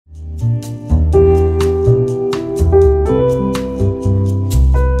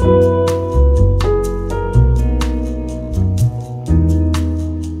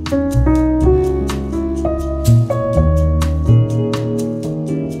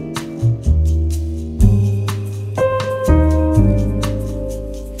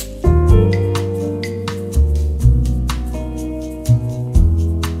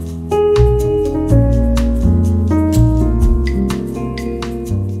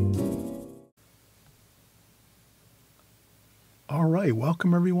All right,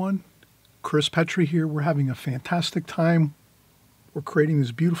 welcome everyone. Chris Petrie here. We're having a fantastic time. We're creating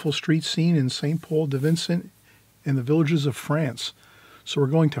this beautiful street scene in St. Paul de Vincent in the villages of France. So we're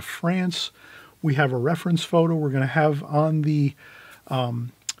going to France. We have a reference photo we're going to have on the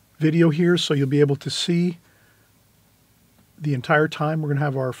video here, so you'll be able to see the entire time. We're going to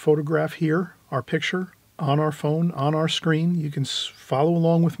have our photograph here, our picture on our phone, on our screen. You can follow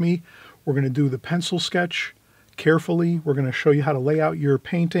along with me. We're going to do the pencil sketch carefully. We're going to show you how to lay out your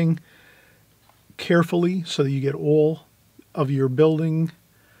painting carefully so that you get all of your building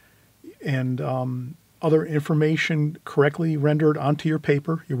and other information correctly rendered onto your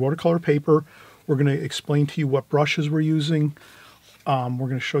paper, your watercolor paper. We're going to explain to you what brushes we're using. We're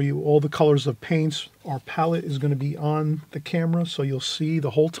going to show you all the colors of paints. Our palette is going to be on the camera, so you'll see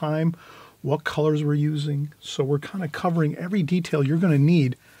the whole time what colors we're using. So we're kind of covering every detail you're going to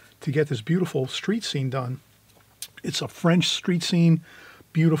need to get this beautiful street scene done. It's a French street scene,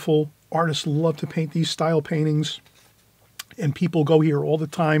 beautiful. Artists love to paint these style paintings, and people go here all the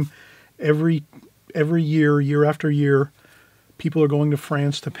time. Every year, year after year, people are going to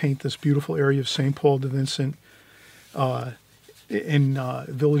France to paint this beautiful area of St. Paul de Vincent in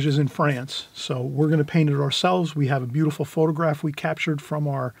villages in France. So we're going to paint it ourselves. We have a beautiful photograph we captured from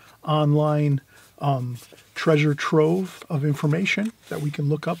our online treasure trove of information that we can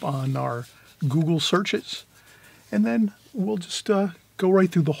look up on our Google searches. And then we'll just go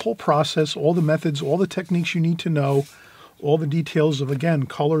right through the whole process, all the methods, all the techniques you need to know, all the details of, again,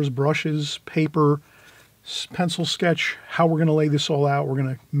 colors, brushes, paper, pencil sketch, how we're going to lay this all out. We're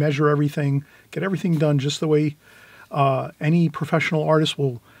going to measure everything, get everything done just the way any professional artist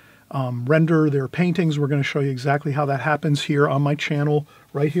will render their paintings. We're going to show you exactly how that happens here on my channel,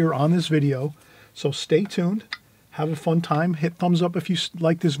 right here on this video. So stay tuned. Have a fun time. Hit thumbs up if you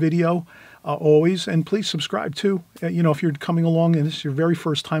like this video, always. And please subscribe too. You know, if you're coming along and this is your very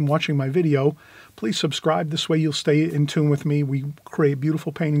first time watching my video, please subscribe. This way you'll stay in tune with me. We create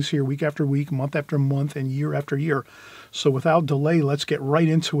beautiful paintings here week after week, month after month, and year after year. So without delay, let's get right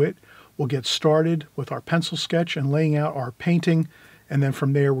into it. We'll get started with our pencil sketch and laying out our painting. And then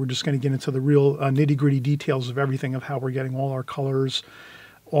from there, we're just going to get into the real nitty-gritty details of everything, of how we're getting all our colors,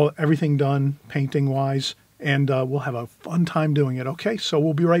 everything done painting-wise. And we'll have a fun time doing it. Okay, so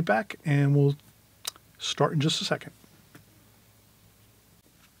we'll be right back, and we'll start in just a second.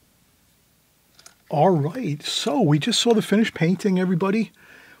 All right, so we just saw the finished painting, everybody.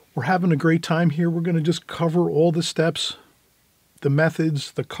 We're having a great time here. We're going to just cover all the steps, the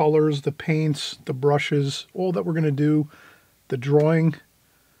methods, the colors, the paints, the brushes, all that we're going to do, the drawing,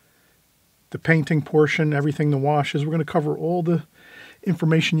 the painting portion, everything, the washes. We're going to cover all the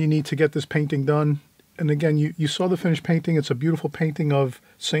information you need to get this painting done. And again, you saw the finished painting. It's a beautiful painting of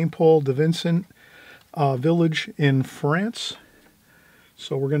St. Paul de Vincent village in France.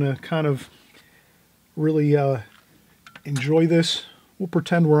 So we're going to kind of really enjoy this. We'll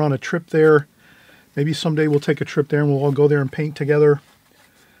pretend we're on a trip there. Maybe someday we'll take a trip there and we'll all go there and paint together.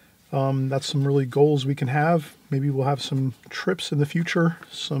 That's some really goals we can have. Maybe we'll have some trips in the future,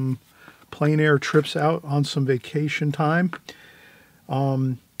 some plein air trips out on some vacation time.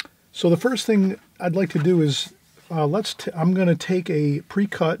 So the first thing I'd like to do is I'm going to take a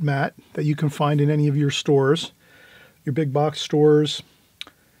pre-cut mat that you can find in any of your stores, your big box stores,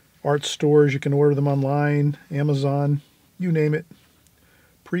 art stores. You can order them online, Amazon, you name it.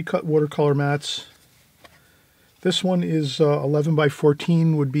 Pre-cut watercolor mats. This one is 11 by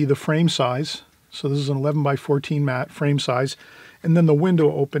 14 would be the frame size. So this is an 11 by 14 mat frame size. And then the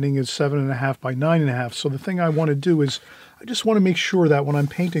window opening is 7.5 by 9.5. So the thing I want to do is I just want to make sure that when I'm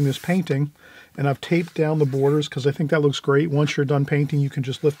painting this painting, and I've taped down the borders because I think that looks great. Once you're done painting, you can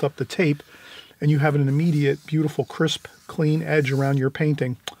just lift up the tape and you have an immediate, beautiful, crisp, clean edge around your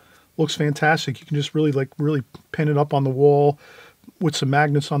painting. Looks fantastic. You can just really pin it up on the wall with some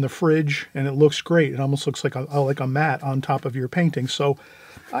magnets on the fridge, and it looks great. It almost looks like a mat on top of your painting. So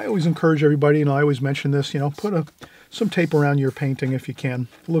I always encourage everybody, and I always mention this, you know, put some tape around your painting if you can.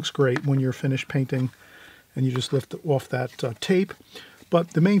 It looks great when you're finished painting and you just lift off that tape.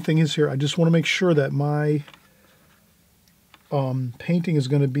 But the main thing is here, I just want to make sure that my painting is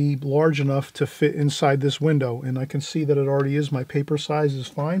going to be large enough to fit inside this window. And I can see that it already is. My paper size is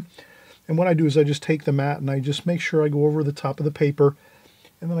fine. And what I do is I just take the mat and I just make sure I go over the top of the paper.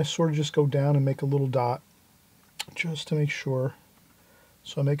 And then I sort of just go down and make a little dot just to make sure.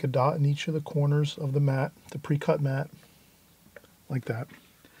 So I make a dot in each of the corners of the mat, the pre-cut mat, like that.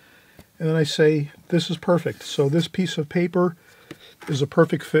 And then I say, this is perfect. So this piece of paper is a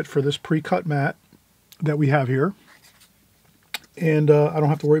perfect fit for this pre-cut mat that we have here. And I don't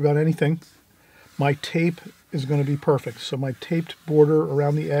have to worry about anything. My tape is going to be perfect. So my taped border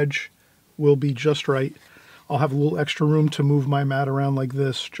around the edge will be just right. I'll have a little extra room to move my mat around like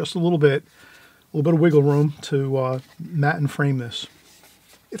this, just a little bit of wiggle room to mat and frame this,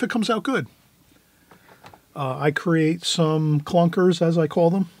 if it comes out good. I create some clunkers, as I call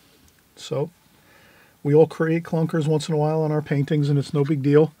them. So we all create clunkers once in a while on our paintings, and it's no big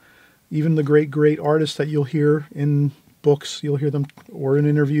deal. Even the great artists that you'll hear in books, you'll hear them, or in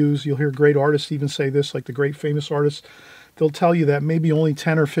interviews, you'll hear great artists even say this, like the great famous artists. They'll tell you that maybe only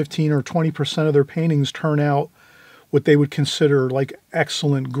 10 or 15 or 20% of their paintings turn out what they would consider like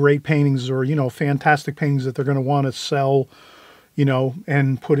excellent, great paintings, or, you know, fantastic paintings that they're going to want to sell, you know,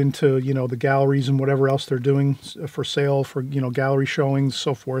 and put into, you know, the galleries and whatever else they're doing for sale, for, you know, gallery showings,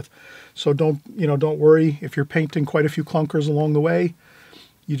 so forth. So don't worry if you're painting quite a few clunkers along the way.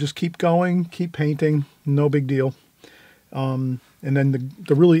 You just keep going, keep painting, no big deal. And then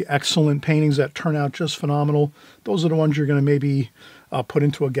the really excellent paintings that turn out just phenomenal, those are the ones you're going to maybe put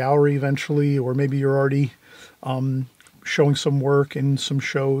into a gallery eventually, or maybe you're already showing some work in some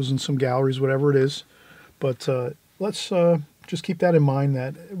shows and some galleries, whatever it is. But let's just keep that in mind,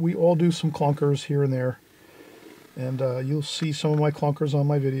 that we all do some clunkers here and there. And you'll see some of my clunkers on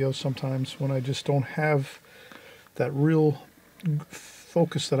my videos sometimes when I just don't have that real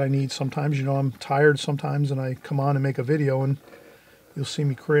focus that I need. Sometimes, you know, I'm tired sometimes and I come on and make a video, and you'll see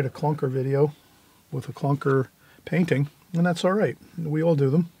me create a clunker video with a clunker painting, and that's all right. We all do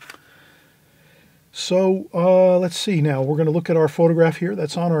them. So let's see now. We're going to look at our photograph here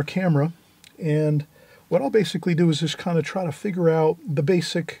that's on our camera, and what I'll basically do is just kind of try to figure out the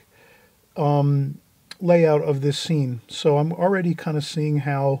basic layout of this scene. So I'm already kind of seeing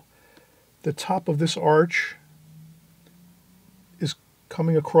how the top of this arch is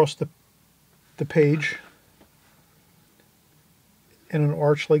coming across the page in an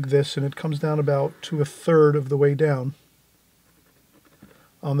arch like this, and it comes down about to 1/3 of the way down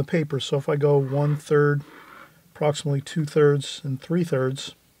on the paper. So if I go 1/3, approximately 2/3, and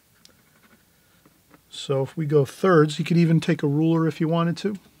 3/3. So if we go thirds, you could even take a ruler if you wanted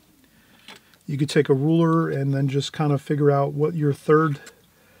to. You could take a ruler and then just kind of figure out what your thirds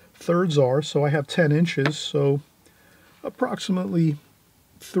are. So I have 10 inches, so approximately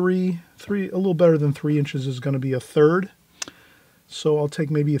a little better than 3 inches is going to be 1/3. So I'll take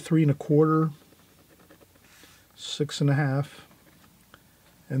maybe a 3 1/4, 6 1/2,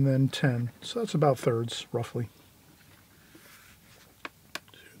 and then 10. So that's about thirds, roughly.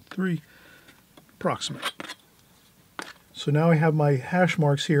 3, approximate. So now I have my hash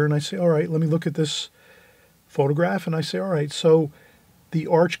marks here, and I say, all right, let me look at this photograph, and I say, all right, so the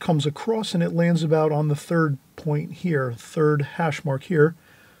arch comes across and it lands about on the 3rd point here, 3rd hash mark here.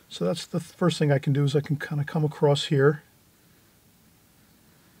 So that's the first thing I can do, is I can kind of come across here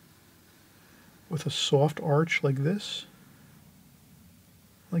with a soft arch like this,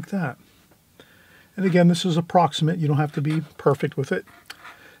 like that. And again, this is approximate. You don't have to be perfect with it.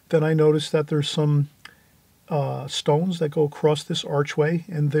 Then I notice that there's some stones that go across this archway,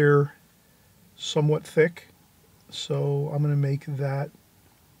 and they're somewhat thick. So I'm going to make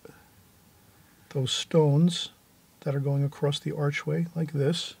those stones that are going across the archway like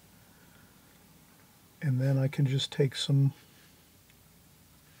this. And then I can just take some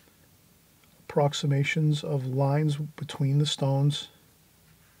approximations of lines between the stones.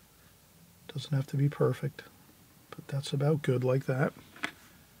 Doesn't have to be perfect, but that's about good like that.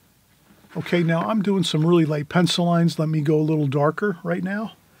 Okay, now I'm doing some really light pencil lines. Let me go a little darker right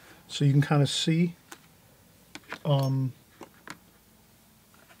now so you can kind of see. So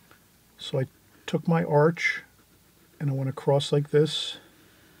I took my arch and I went across like this,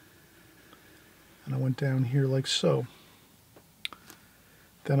 and I went down here like so.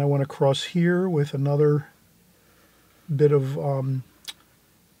 Then I went across here with another bit of,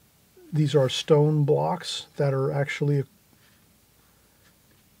 these are stone blocks that are actually,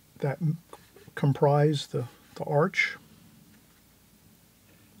 that comprise the arch.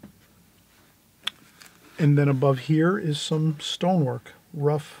 And then above here is some stonework,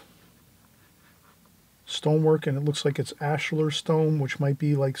 rough stonework, and it looks like it's ashlar stone, which might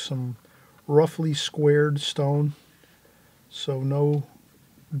be like some roughly squared stone. So no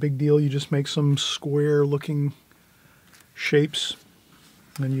big deal, you just make some square looking shapes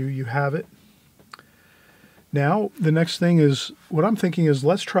and you have it. Now the next thing is, what I'm thinking is,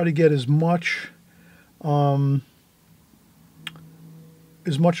 let's try to get as much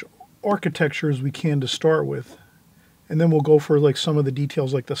architecture as we can to start with, and then we'll go for like some of the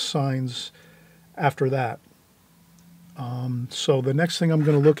details like the signs after that. So the next thing I'm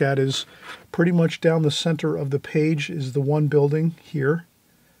going to look at is pretty much down the center of the page is the one building here.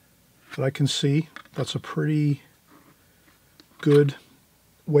 that I can see. That's a pretty good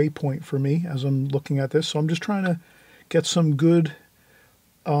waypoint for me as I'm looking at this. So I'm just trying to get some good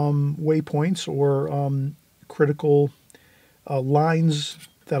waypoints or critical lines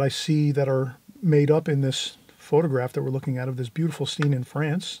that I see that are made up in this photograph that we're looking at of this beautiful scene in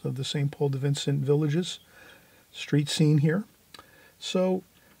France of the St. Paul de Vincent villages street scene here. So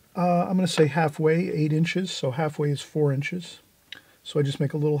I'm going to say halfway, 8 inches. So halfway is 4 inches. So I just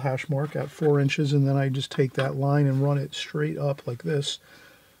make a little hash mark at 4 inches, and then I just take that line and run it straight up like this,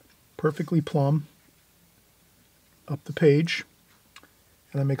 perfectly plumb up the page.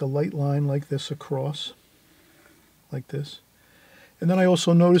 And I make a light line like this across, like this. And then I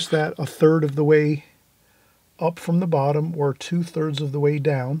also notice that a third of the way up from the bottom, or 2/3 of the way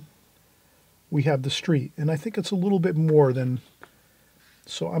down, we have the street. And I think it's a little bit more than,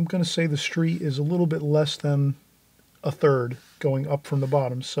 so I'm going to say the street is a little bit less than a third going up from the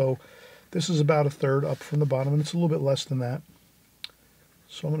bottom. So this is about a third up from the bottom, and it's a little bit less than that.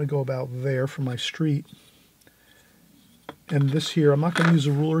 So I'm going to go about there for my street. And this here, I'm not going to use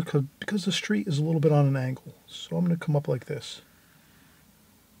a ruler because the street is a little bit on an angle. So I'm going to come up like this,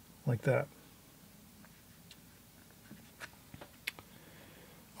 like that.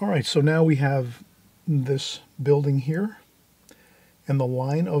 All right, so now we have this building here and the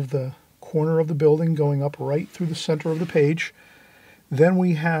line of the corner of the building going up right through the center of the page. Then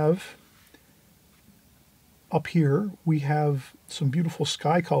we have up here, we have some beautiful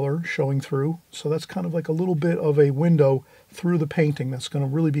sky color showing through. So that's kind of like a little bit of a window through the painting. That's going to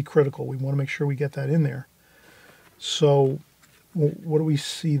really be critical. We want to make sure we get that in there. So what do we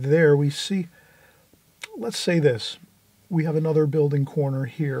see there? We see, let's say this. We have another building corner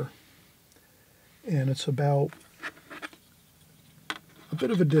here, and it's about a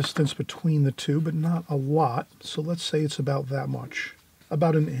bit of a distance between the two, but not a lot. So let's say it's about that much,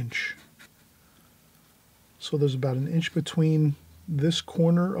 about an inch. So there's about an inch between this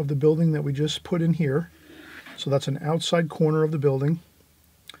corner of the building that we just put in here. So that's an outside corner of the building.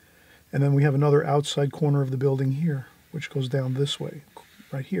 And then we have another outside corner of the building here, which goes down this way,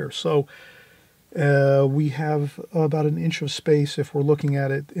 right here. So we have about an inch of space if we're looking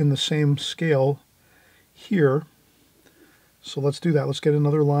at it in the same scale here. So let's do that. Let's get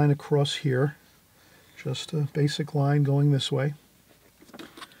another line across here. Just a basic line going this way.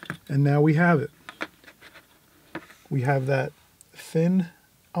 And now we have it. We have that thin,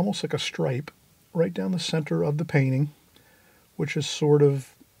 almost like a stripe, right down the center of the painting, which is sort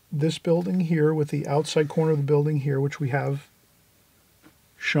of this building here with the outside corner of the building here, which we have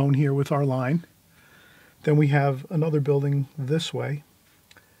shown here with our line. Then we have another building this way,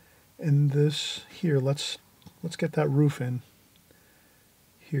 and this here, let's get that roof in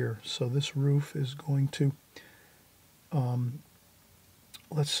here. So this roof is going to,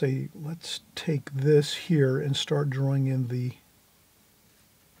 let's take this here and start drawing in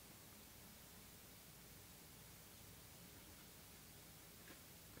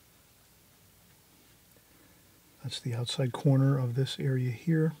that's the outside corner of this area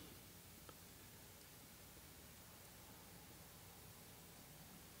here.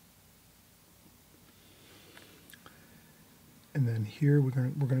 And then here we're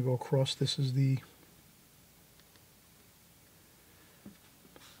gonna go across. This is the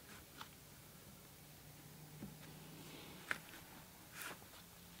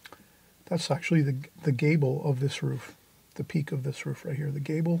that's actually the gable of this roof, the peak of this roof right here, the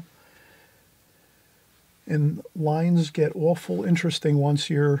gable. And lines get awful interesting once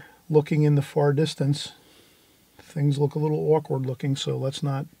you're looking in the far distance. Things look a little awkward looking, so let's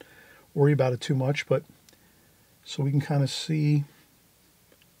not worry about it too much. But so we can kind of see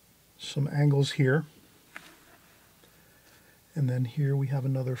some angles here. And then here we have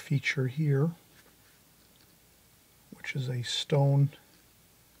another feature here, which is a stone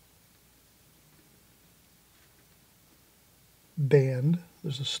band.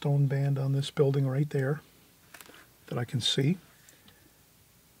 There's a stone band on this building right there that I can see.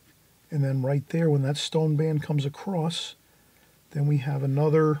 And then right there, when that stone band comes across, then we have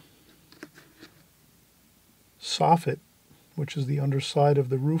another soffit, which is the underside of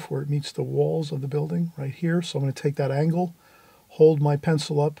the roof where it meets the walls of the building right here. So I'm going to take that angle, hold my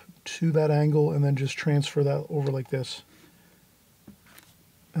pencil up to that angle, and then just transfer that over like this.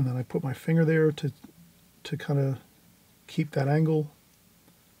 And then I put my finger there to kind of keep that angle.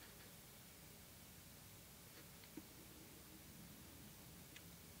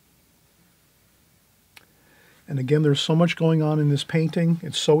 And again, there's so much going on in this painting.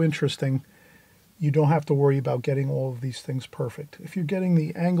 It's so interesting. You don't have to worry about getting all of these things perfect. If you're getting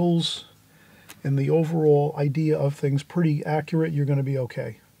the angles and the overall idea of things pretty accurate, you're going to be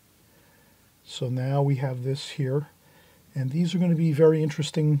okay. So now we have this here, and these are going to be very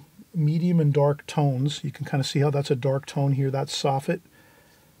interesting medium and dark tones. You can kind of see how that's a dark tone here. That's soffit,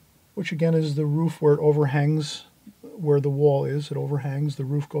 which again is the roof where it overhangs where the wall is. It overhangs. The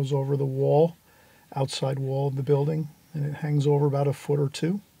roof goes over the wall, outside wall of the building, and it hangs over about a foot or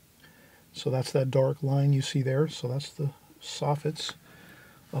two. So that's that dark line you see there. So that's the soffits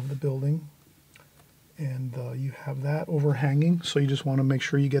of the building. And you have that overhanging, so you just want to make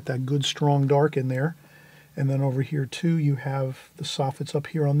sure you get that good strong dark in there. And then over here too, you have the soffits up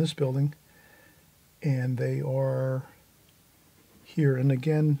here on this building, and they are here. And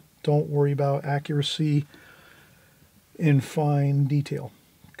again, don't worry about accuracy in fine detail.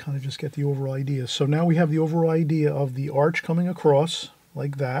 Kind of just get the overall idea. So now we have the overall idea of the arch coming across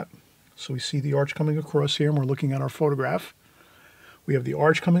like that. So we see the arch coming across here, and we're looking at our photograph. We have the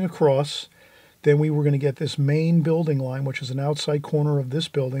arch coming across. Then we were going to get this main building line, which is an outside corner of this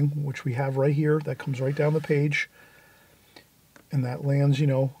building, which we have right here. That comes right down the page. And that lands, you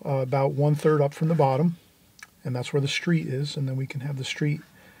know, about 1/3 up from the bottom. And that's where the street is. And then we can have the street.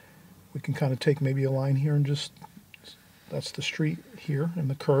 We can kind of take maybe a line here and just, that's the street here and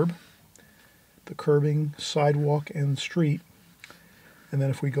the curb. The curbing, sidewalk, and street. And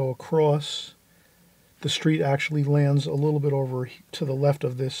then if we go across, the street actually lands a little bit over to the left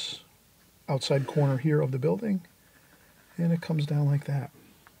of this outside corner here of the building, and it comes down like that.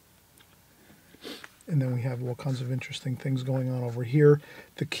 And then we have all kinds of interesting things going on over here.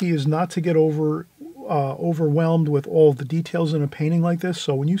 The key is not to get overwhelmed with all the details in a painting like this.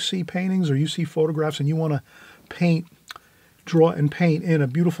 So when you see paintings or you see photographs and you want to paint, draw and paint in a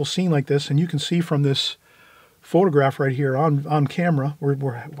beautiful scene like this, and you can see from this photograph right here on camera,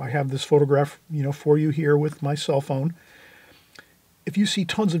 where I have this photograph, you know, for you here with my cell phone. If you see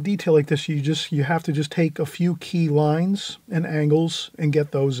tons of detail like this, you have to just take a few key lines and angles and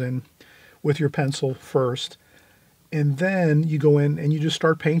get those in with your pencil first. And then you go in and you just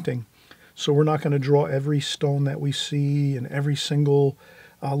start painting. So we're not going to draw every stone that we see and every single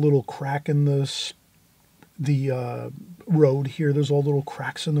little crack in the road here. There's all little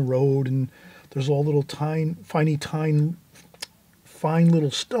cracks in the road, and there's all little fine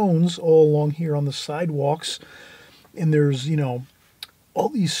little stones all along here on the sidewalks. And there's, you know, all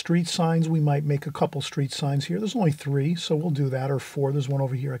these street signs. We might make a couple street signs here. There's only 3, so we'll do that, or 4. There's one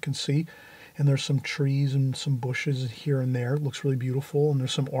over here I can see. And there's some trees and some bushes here and there. It looks really beautiful. And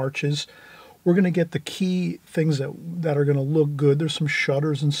there's some arches. We're going to get the key things that are going to look good. There's some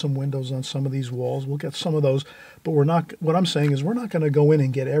shutters and some windows on some of these walls. We'll get some of those. But we're not, what I'm saying is we're not going to go in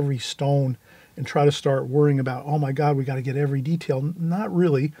and get every stone and try to start worrying about, oh my God, we got to get every detail. Not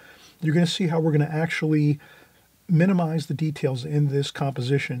really. You're going to see how we're going to actually minimize the details in this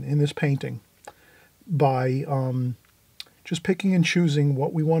composition, in this painting, by just picking and choosing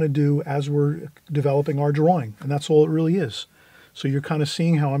what we want to do as we're developing our drawing. And that's all it really is. So you're kind of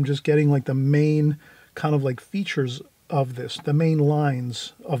seeing how I'm just getting like the main kind of like features of this, the main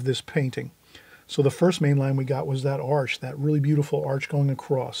lines of this painting. So the first main line we got was that arch, that really beautiful arch going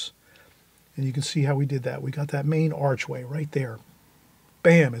across. And you can see how we did that. We got that main archway right there.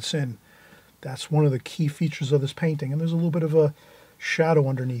 Bam, it's in. That's one of the key features of this painting. And there's a little bit of a shadow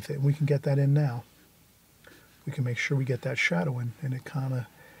underneath it. And we can get that in now. We can make sure we get that shadow in. And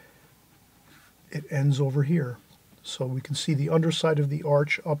it ends over here. So we can see the underside of the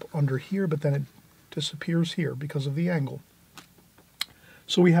arch up under here, but then it disappears here because of the angle.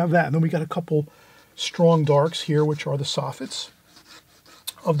 So we have that. And then we got a couple strong darks here, which are the soffits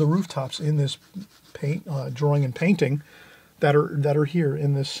of the rooftops in this drawing and painting that are here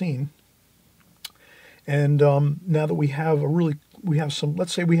in this scene. And now that we have some,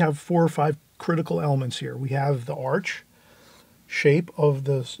 let's say we have 4 or 5 critical elements here. We have the arch shape of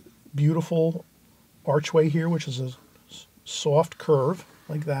this beautiful archway here, which is a soft curve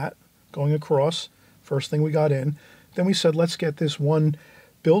like that going across. First thing we got in. Then we said, let's get this one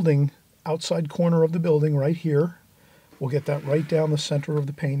building, outside corner of the building right here. We'll get that right down the center of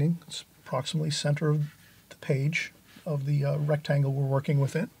the painting. It's approximately center of the page of the rectangle we're working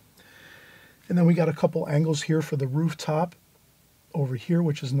with it. And then we got a couple angles here for the rooftop over here,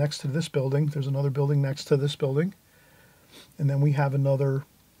 which is next to this building. There's another building next to this building. And then we have another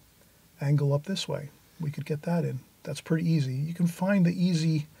angle up this way. We could get that in. That's pretty easy. You can find the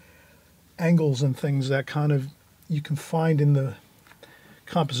easy angles and things that kind of you can find in the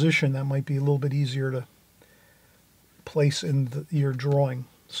composition that might be a little bit easier to place in your drawing.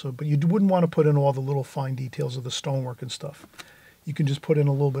 So, but you wouldn't want to put in all the little fine details of the stonework and stuff. You can just put in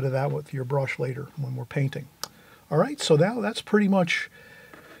a little bit of that with your brush later when we're painting. All right, so now that's pretty much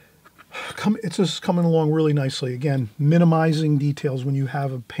It's just coming along really nicely. Again, minimizing details when you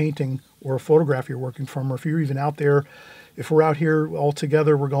have a painting or a photograph you're working from, or if you're even out there. If we're out here all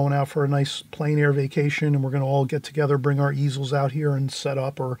together, we're going out for a nice plein air vacation, and we're going to all get together, bring our easels out here and set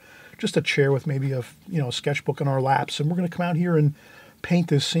up, or just a chair with maybe a sketchbook in our laps, and we're going to come out here and paint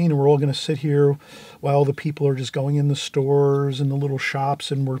this scene, and we're all going to sit here while the people are just going in the stores and the little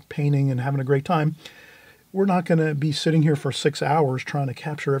shops, and we're painting and having a great time. We're not going to be sitting here for 6 hours trying to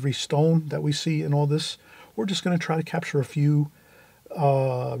capture every stone that we see in all this. We're just going to try to capture a few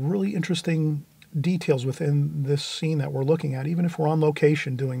really interesting details within this scene that we're looking at, even if we're on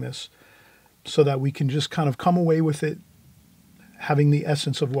location doing this, so that we can just kind of come away with it having the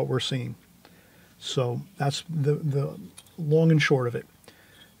essence of what we're seeing. So that's the long and short of it.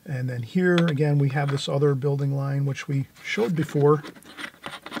 And then here again we have this other building line which we showed before.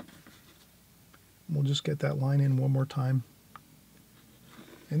 We'll just get that line in one more time.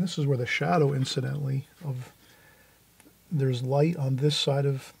 And this is where the shadow, incidentally, there's light on this side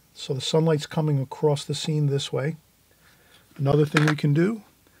of, so the sunlight's coming across the scene this way. Another thing we can do,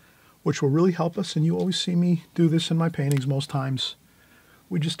 which will really help us, and you always see me do this in my paintings most times,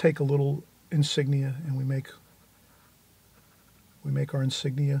 we just take a little insignia and we make our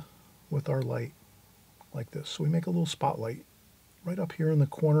insignia with our light like this. So we make a little spotlight right up here in the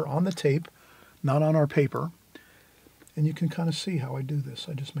corner on the tape, not on our paper. And you can kind of see how I do this.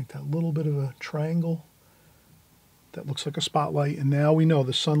 I just make that little bit of a triangle that looks like a spotlight, and now we know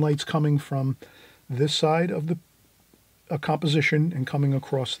the sunlight's coming from this side of the composition and coming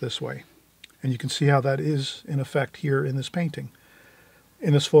across this way. And you can see how that is in effect here in this painting,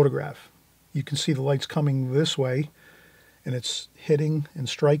 in this photograph. You can see the light's coming this way, and it's hitting and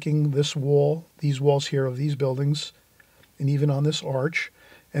striking this wall, these walls here of these buildings, and even on this arch.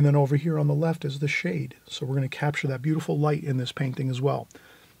 And then over here on the left is the shade. So we're going to capture that beautiful light in this painting as well.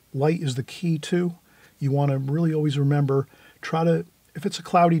 Light is the key too. You want to really always remember, if it's a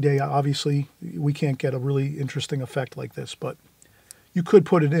cloudy day, obviously we can't get a really interesting effect like this, but you could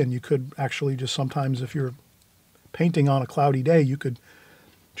put it in. You could actually just sometimes, if you're painting on a cloudy day, you could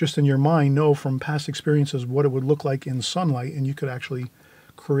just in your mind know from past experiences what it would look like in sunlight, and you could actually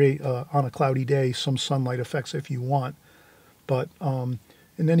create on a cloudy day some sunlight effects if you want. But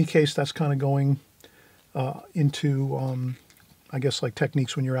in any case, that's kind of going into, I guess, like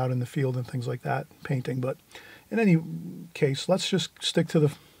techniques when you're out in the field and things like that, painting. But in any case, let's just stick to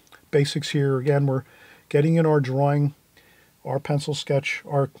the basics here. Again, we're getting in our drawing, our pencil sketch,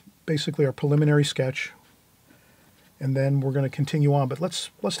 basically our preliminary sketch, and then we're going to continue on. But let's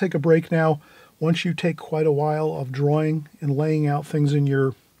take a break now. Once you take quite a while of drawing and laying out things in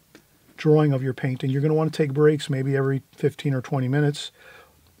your drawing of your painting, you're going to want to take breaks maybe every 15 or 20 minutes.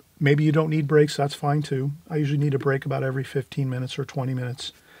 Maybe you don't need breaks, that's fine too. I usually need a break about every 15 minutes or 20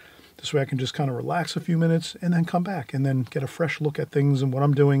 minutes. This way I can just kind of relax a few minutes and then come back and then get a fresh look at things and what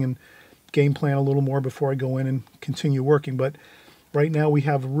I'm doing and game plan a little more before I go in and continue working. But right now we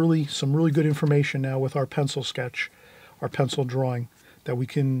have some really good information now with our pencil sketch, our pencil drawing, that we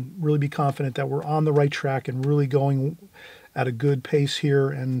can really be confident that we're on the right track and really going at a good pace here.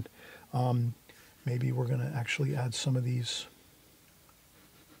 And maybe we're going to actually add some of these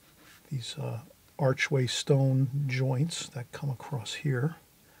archway stone joints that come across here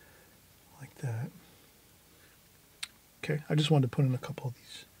like that. Okay, I just wanted to put in a couple of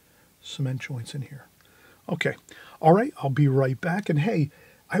these cement joints in here. Okay, all right, I'll be right back. And hey,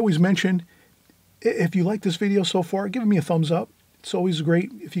 I always mention, if you like this video so far, give me a thumbs up. It's always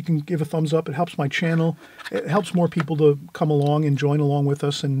great if you can give a thumbs up. It helps my channel. It helps more people to come along and join along with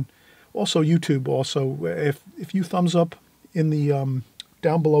us. And also YouTube also, if you thumbs up in the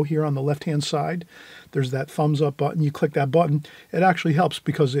down below here on the left hand side, there's that thumbs up button. You click that button, it actually helps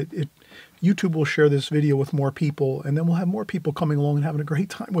because YouTube will share this video with more people, and then we'll have more people coming along and having a great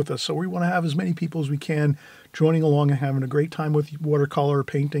time with us. So we want to have as many people as we can joining along and having a great time with watercolor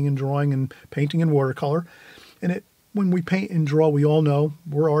painting and drawing and painting in watercolor. And when we paint and draw, we all know,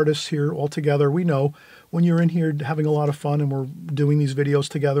 we're artists here all together. We know when you're in here having a lot of fun and we're doing these videos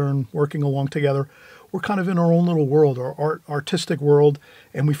together and working along together, we're kind of in our own little world, our artistic world,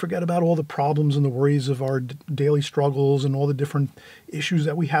 and we forget about all the problems and the worries of our daily struggles and all the different issues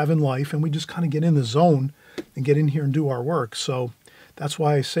that we have in life, and we just kind of get in the zone and get in here and do our work. So that's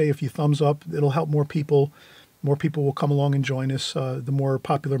why I say if you thumbs up, it'll help more people. More people will come along and join us. The more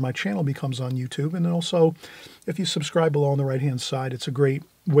popular my channel becomes on YouTube. And then also, if you subscribe below on the right-hand side, it's a great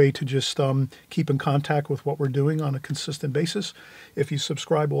way to just keep in contact with what we're doing on a consistent basis. If you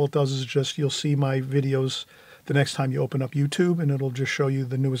subscribe, all it does is just you'll see my videos the next time you open up YouTube, and it'll just show you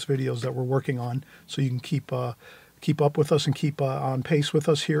the newest videos that we're working on, so you can keep up with us and keep on pace with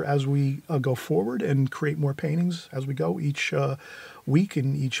us here as we go forward and create more paintings as we go each week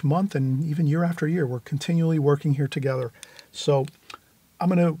and each month and even year after year. We're continually working here together. So I'm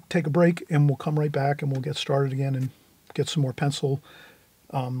going to take a break and we'll come right back and we'll get started again and get some more pencil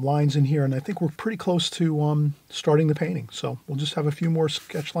lines in here. And I think we're pretty close to starting the painting. So we'll just have a few more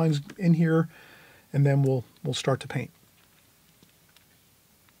sketch lines in here and then we'll start to paint.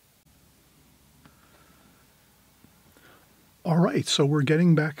 All right, so we're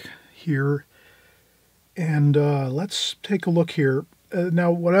getting back here, and let's take a look here. Now,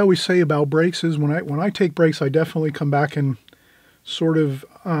 what I always say about breaks is when I take breaks, I definitely come back and sort of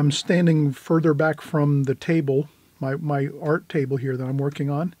standing further back from the table, my art table here that I'm working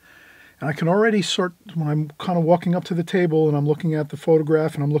on, and I can already when I'm kind of walking up to the table and I'm looking at the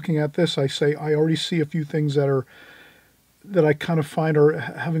photograph and I'm looking at this, I already see a few things that I kind of find are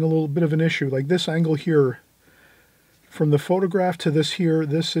having a little bit of an issue, like this angle here. From the photograph to this here,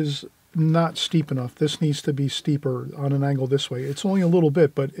 this is not steep enough. This needs to be steeper on an angle this way. It's only a little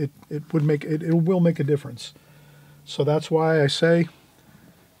bit, but it will make a difference. So that's why I say,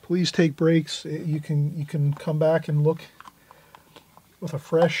 please take breaks. You can come back and look with a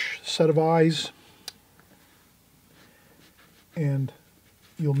fresh set of eyes, and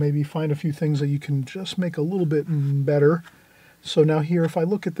you'll maybe find a few things that you can just make a little bit better. So now here, if I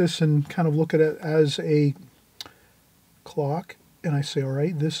look at this and kind of look at it as a clock, and I say, all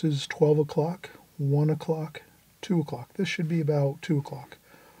right, this is 12 o'clock, 1 o'clock, 2 o'clock. This should be about 2 o'clock,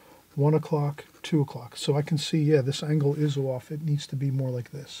 1 o'clock, 2 o'clock. So I can see, yeah, this angle is off. It needs to be more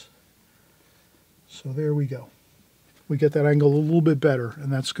like this. So there we go. We get that angle a little bit better,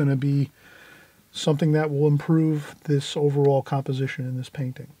 and that's going to be something that will improve this overall composition in this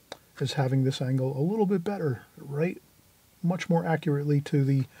painting, is having this angle a little bit better, right? Much more accurately to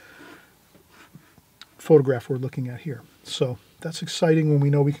the photograph we're looking at here. So that's exciting when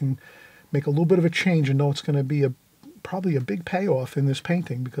we know we can make a little bit of a change and know it's going to be probably a big payoff in this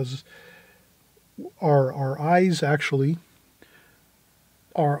painting, because our eyes actually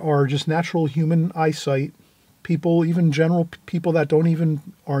are just natural human eyesight. People, even general people that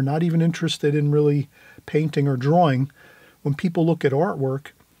are not even interested in really painting or drawing, when people look at artwork,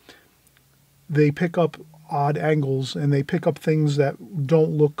 they pick up odd angles and they pick up things that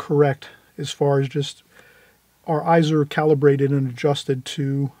don't look correct, as far as just our eyes are calibrated and adjusted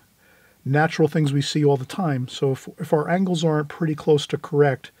to natural things we see all the time. So if our angles aren't pretty close to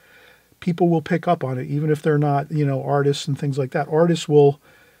correct, people will pick up on it, even if they're not, artists and things like that. Artists will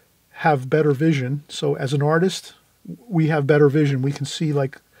have better vision. So as an artist, we have better vision. We can see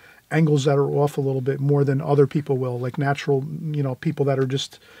like angles that are off a little bit more than other people will, like natural, people that are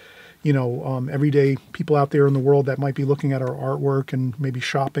just, everyday people out there in the world that might be looking at our artwork and maybe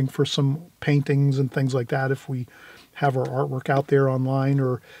shopping for some paintings and things like that if we have our artwork out there online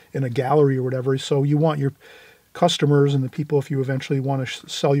or in a gallery or whatever. So you want your customers and the people, if you eventually want to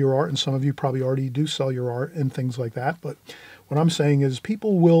sell your art, and some of you probably already do sell your art and things like that. But what I'm saying is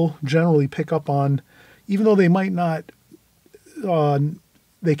people will generally pick up on, even though they might not,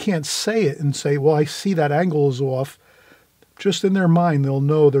 they can't say it and say, well, I see that angle is off. Just in their mind, they'll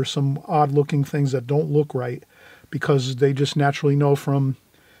know there's some odd-looking things that don't look right, because they just naturally know from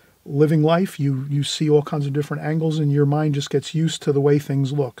living life. You see all kinds of different angles, and your mind just gets used to the way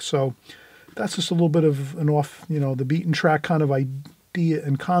things look. So that's just a little bit of an off, the beaten track kind of idea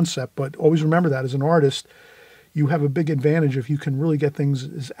and concept. But always remember that as an artist, you have a big advantage if you can really get things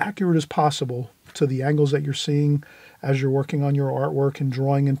as accurate as possible to the angles that you're seeing as you're working on your artwork and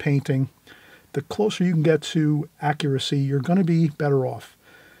drawing and painting. The closer you can get to accuracy, you're going to be better off.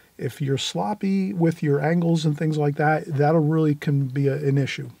 If you're sloppy with your angles and things like that, that'll really can be an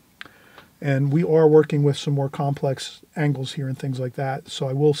issue. And we are working with some more complex angles here and things like that. So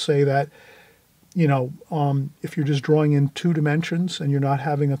I will say that, if you're just drawing in 2 dimensions and you're not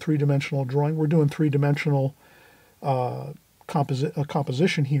having a 3-dimensional drawing, we're doing 3-dimensional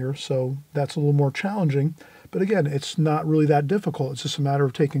composition here. So that's a little more challenging. But again, it's not really that difficult. It's just a matter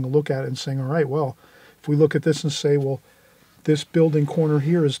of taking a look at it and saying, all right, well, if we look at this and say, well, this building corner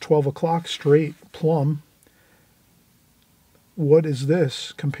here is 12 o'clock straight, plumb. What is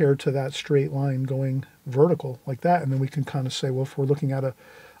this compared to that straight line going vertical like that? And then we can kind of say, well, if we're looking at a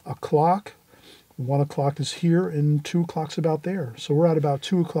clock, 1 o'clock is here and 2 o'clock's about there. So we're at about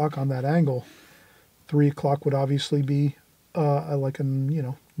 2 o'clock on that angle. 3 o'clock would obviously be like a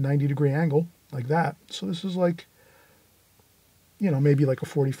 90-degree angle, like that. So this is like, maybe like a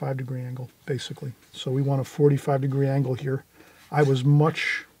 45-degree angle, basically. So we want a 45-degree angle here.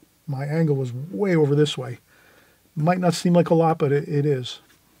 My angle was way over this way. Might not seem like a lot, but it is.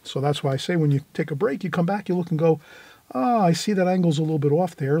 So that's why I say when you take a break, you come back, you look and go, ah, I see that angle's a little bit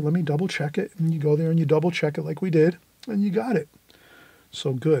off there. Let me double check it. And you go there and you double check it like we did, and you got it.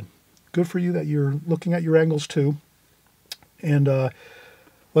 So good. Good for you that you're looking at your angles too. And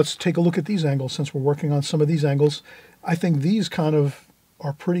let's take a look at these angles since we're working on some of these angles. I think these kind of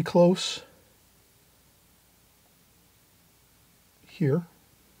are pretty close here.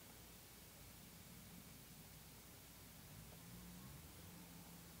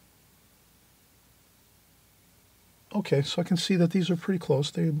 Okay, so I can see that these are pretty close.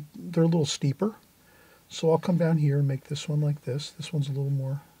 They're a little steeper. So I'll come down here and make this one like this. This one's a little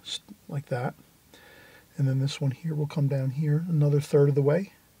more like that. And then this one here will come down here another third of the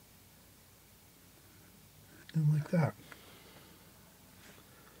way. And like that.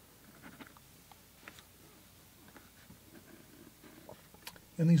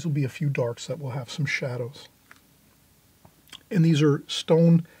 And these will be a few darks that will have some shadows. And these are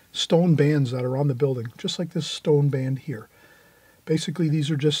stone bands that are on the building, just like this stone band here. Basically,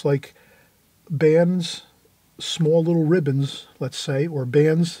 these are just like bands, small little ribbons, let's say, or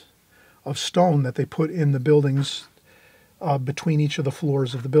bands of stone that they put in the buildings between each of the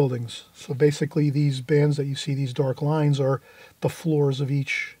floors of the buildings. So basically, these bands that you see, these dark lines, are the floors of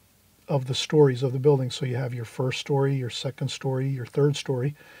each of the stories of the building. So you have your first story, your second story, your third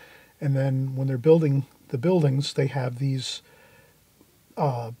story, and then when they're building the buildings, they have these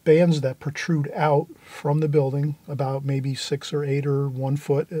bands that protrude out from the building about maybe 6 or 8 or 1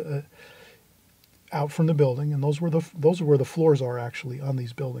 foot out from the building, and those are where the floors are actually on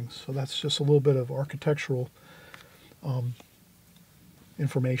these buildings. So that's just a little bit of architectural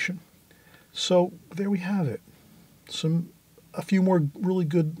information. So there we have it. A few more really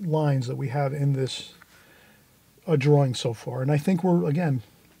good lines that we have in this drawing so far, and I think we're again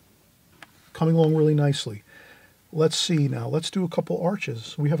coming along really nicely. Let's see now. Let's do a couple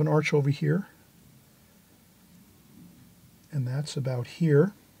arches. We have an arch over here, and that's about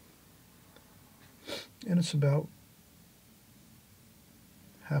here, and it's about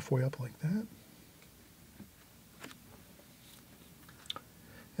halfway up like that.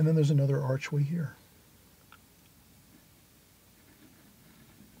 And then there's another archway here.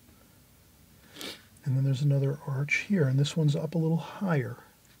 And then there's another arch here, and this one's up a little higher.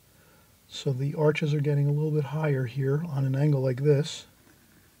 So the arches are getting a little bit higher here on an angle like this.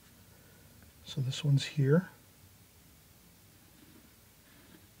 So this one's here,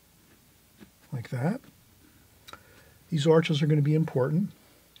 like that. These arches are going to be important.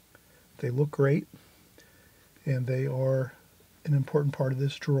 They look great, and they are an important part of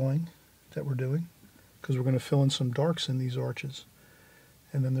this drawing that we're doing, because we're going to fill in some darks in these arches.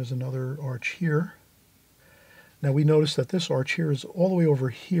 And then there's another arch here. Now we notice that this arch here is all the way over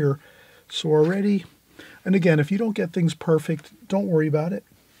here. So already, and again, if you don't get things perfect, don't worry about it.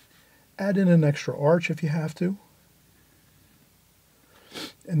 Add in an extra arch if you have to.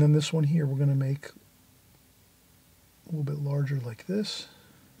 And then this one here, we're going to make a little bit larger like this,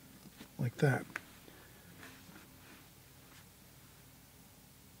 like that.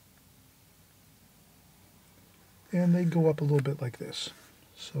 And they go up a little bit like this.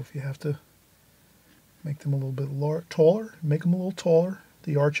 So if you have to make them a little bit taller, make them a little taller.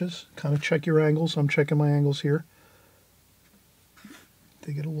 The arches, kind of check your angles. I'm checking my angles here.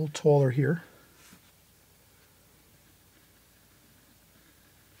 They get a little taller here.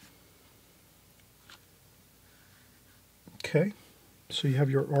 Okay, so you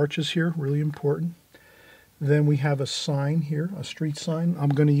have your arches here, really important. Then we have a sign here, a street sign. I'm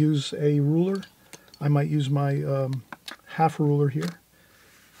going to use a ruler. I might use my half ruler here.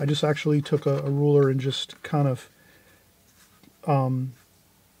 I just actually took a ruler and just kind of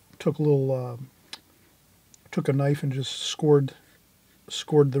took a knife and just scored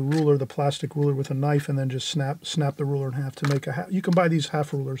the ruler, the plastic ruler, with a knife, and then just snap the ruler in half to make a half. You can buy these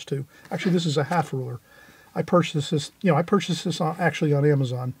half rulers too. Actually, this is a half ruler. I purchased this. I purchased this actually on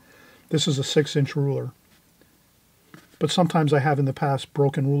Amazon. This is a 6-inch ruler. But sometimes I have in the past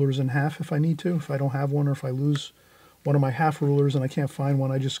broken rulers in half if I need to. If I don't have one, or if I lose one of my half rulers and I can't find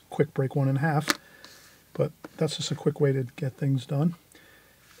one, I just quick break one in half. But that's just a quick way to get things done.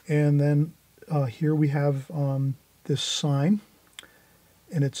 And then here we have this sign,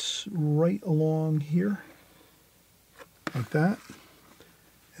 and it's right along here, like that.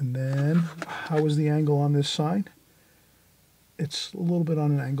 And then, how is the angle on this sign? It's a little bit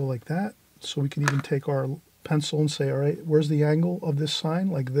on an angle like that. So we can even take our pencil and say, all right, where's the angle of this sign?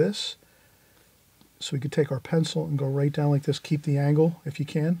 Like this. So we could take our pencil and go right down like this. Keep the angle if you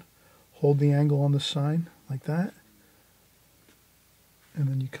can. Hold the angle on the sign like that. And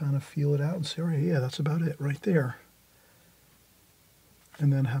then you kind of feel it out and say, all right, yeah, that's about it right there.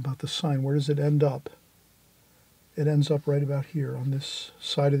 And then how about the sign? Where does it end up? It ends up right about here on this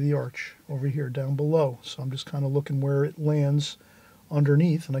side of the arch, over here, down below. So I'm just kind of looking where it lands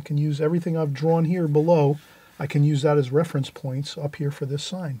underneath, and I can use everything I've drawn here below. I can use that as reference points up here for this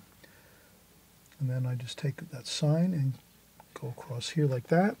sign. And then I just take that sign and go across here like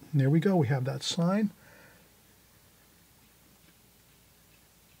that. And there we go. We have that sign.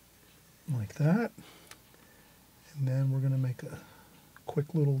 Like that. And then we're going to make a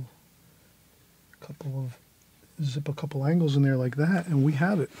quick little zip a couple angles in there like that, and we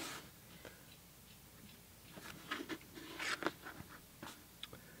have it.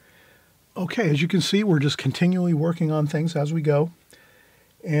 Okay, as you can see, we're just continually working on things as we go.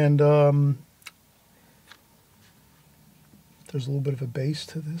 And there's a little bit of a base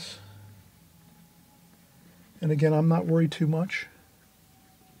to this. And again, I'm not worried too much.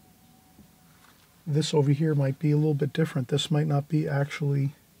 This over here might be a little bit different. This might not be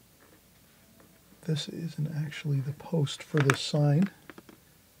actually, this isn't actually the post for this sign.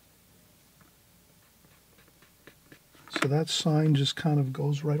 So that sign just kind of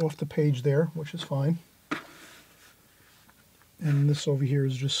goes right off the page there, which is fine. And this over here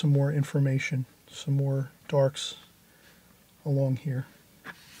is just some more information, some more darks along here.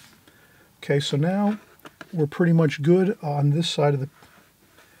 Okay, so now we're pretty much good on this side of the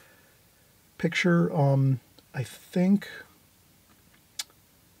picture. I think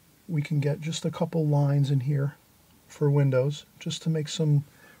we can get just a couple lines in here for windows, just to make some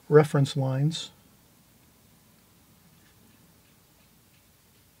reference lines.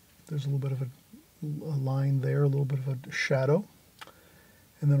 There's a little bit of a line there, a little bit of a shadow.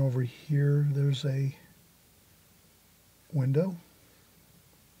 And then over here, there's a window,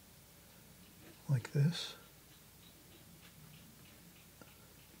 like this.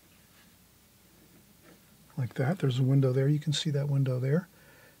 Like that. There's a window there. You can see that window there.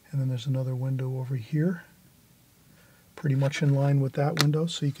 And then there's another window over here, pretty much in line with that window.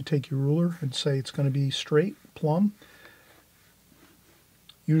 So you could take your ruler and say it's going to be straight, plumb.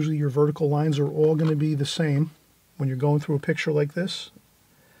 Usually your vertical lines are all going to be the same. When you're going through a picture like this,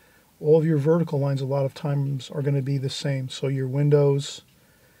 all of your vertical lines a lot of times are going to be the same. So your windows,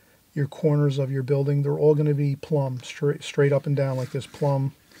 your corners of your building, they're all going to be plumb, straight up and down like this,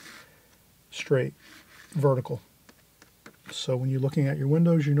 plumb, straight, vertical. So when you're looking at your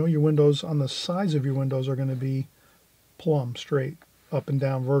windows, you know your windows on the sides of your windows are going to be plumb, straight, up and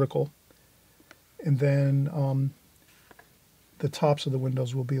down, vertical. And then the tops of the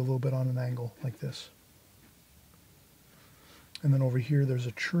windows will be a little bit on an angle like this. And then over here there's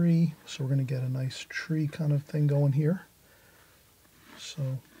a tree, so we're going to get a nice tree kind of thing going here. So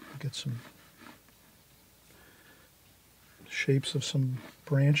we'll get some shapes of some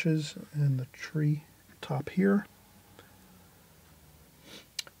branches and the tree top here.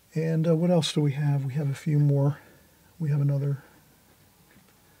 And what else do we have? We have a few more. We have another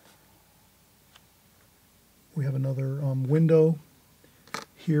window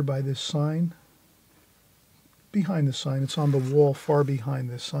here by this sign. Behind the sign. It's on the wall far behind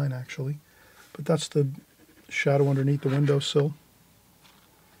this sign actually. But that's the shadow underneath the windowsill.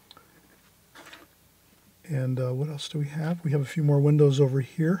 And what else do we have? We have a few more windows over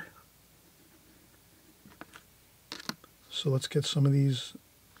here. So let's get some of these,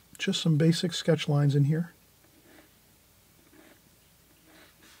 just some basic sketch lines in here.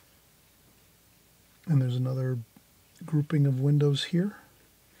 And there's another grouping of windows here.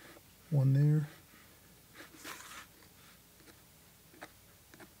 One there.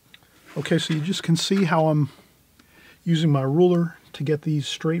 Okay, so you just can see how I'm using my ruler to get these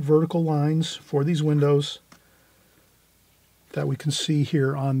straight vertical lines for these windows that we can see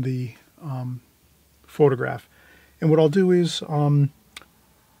here on the photograph. And what I'll do is, in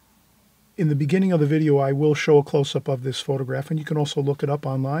the beginning of the video, I will show a close-up of this photograph, and you can also look it up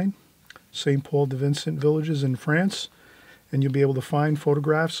online, St. Paul de Vincent villages in France, and you'll be able to find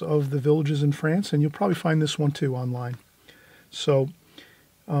photographs of the villages in France, and you'll probably find this one too online. So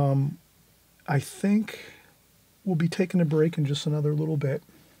I think we'll be taking a break in just another little bit,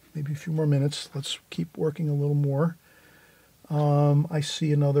 maybe a few more minutes. Let's keep working a little more. I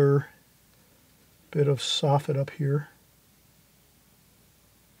see another bit of soffit up here,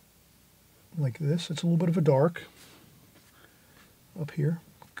 like this. It's a little bit of a dark up here.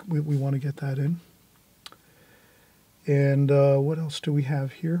 We want to get that in. And what else do we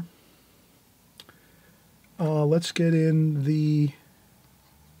have here? Let's get in the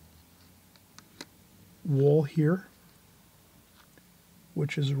wall here,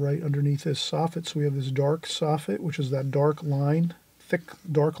 which is right underneath this soffit. So we have this dark soffit, which is that dark line, thick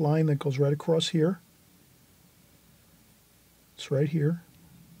dark line that goes right across here. It's right here.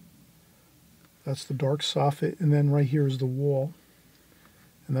 That's the dark soffit, and then right here is the wall.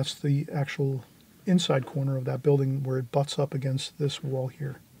 And that's the actual inside corner of that building where it butts up against this wall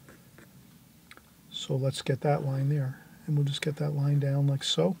here. So let's get that line there. And we'll just get that line down like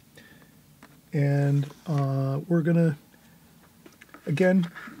so. And we're going to, again,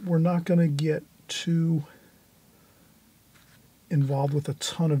 we're not going to get too involved with a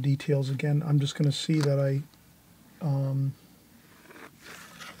ton of details. Again, I'm just going to see that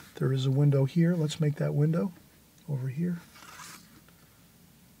there is a window here. Let's make that window over here.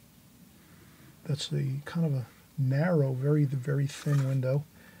 That's the kind of a narrow, very thin window.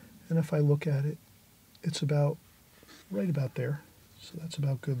 And if I look at it, it's about right about there. So that's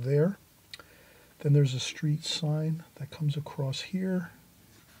about good there. Then there's a street sign that comes across here.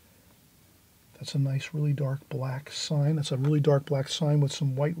 That's a nice, really dark black sign. That's a really dark black sign with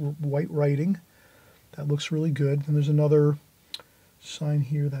some white writing. That looks really good. Then there's another sign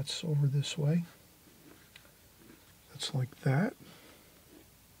here that's over this way. That's like that.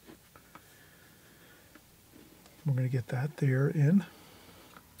 We're going to get that there in.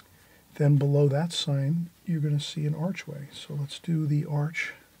 Then below that sign, you're going to see an archway. So let's do the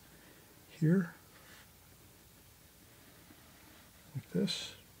arch here, like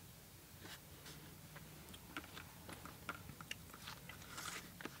this.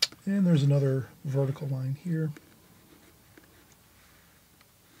 And there's another vertical line here.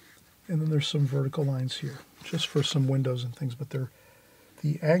 And then there's some vertical lines here, just for some windows and things, but the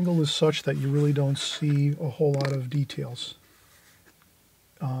angle is such that you really don't see a whole lot of details.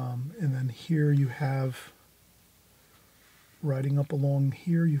 And then here you have, riding up along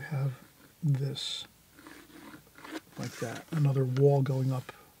here, you have this, like that. Another wall going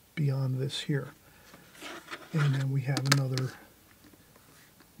up beyond this here. And then we have another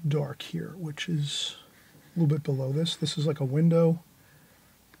dark here, which is a little bit below this. This is like a window,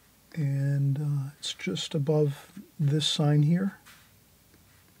 and it's just above this sign here,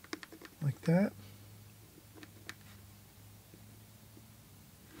 like that.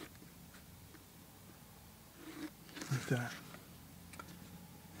 Like that.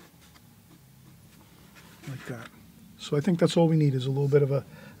 Like that. So I think that's all we need, is a little bit of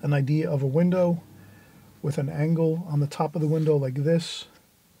an idea of a window with an angle on the top of the window like this.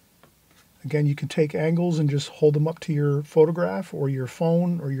 Again, you can take angles and just hold them up to your photograph or your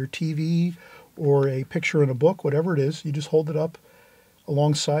phone or your TV or a picture in a book, whatever it is. You just hold it up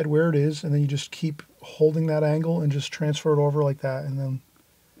alongside where it is, and then you just keep holding that angle and just transfer it over like that, and then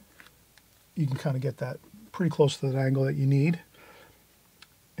you can kind of get that pretty close to the angle that you need.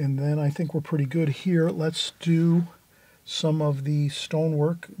 And then I think we're pretty good here. Let's do some of the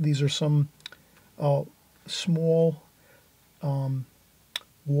stonework. These are some small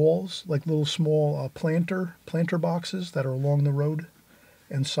walls, like little small planter boxes that are along the road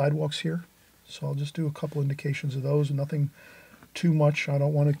and sidewalks here. So I'll just do a couple indications of those, nothing too much. I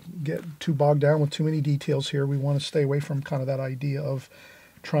don't want to get too bogged down with too many details here. We want to stay away from kind of that idea of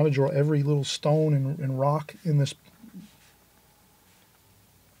trying to draw every little stone and rock in this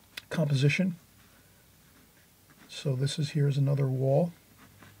composition. So this is, here's another wall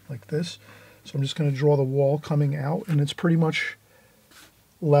like this. So I'm just going to draw the wall coming out, and it's pretty much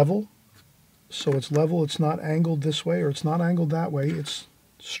level. So it's level, it's not angled this way or it's not angled that way, it's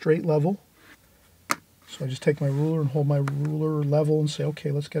straight level. So I just take my ruler and hold my ruler level and say,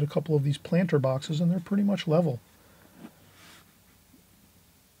 okay, let's get a couple of these planter boxes, and they're pretty much level.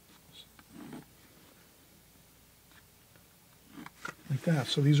 Like that.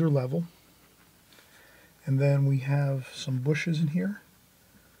 So these are level. And then we have some bushes in here,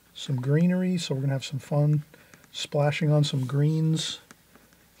 some greenery, so we're going to have some fun splashing on some greens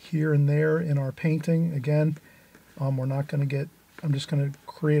here and there in our painting. Again, we're not going to get, I'm just going to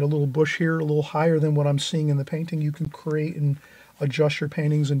create a little bush here, a little higher than what I'm seeing in the painting. You can create and adjust your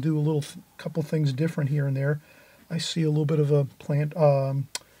paintings and do a little couple things different here and there. I see a little bit of a plant, a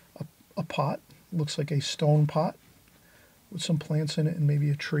pot, looks like a stone pot with some plants in it and maybe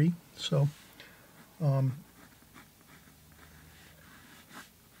a tree. So and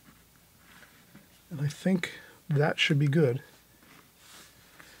I think that should be good.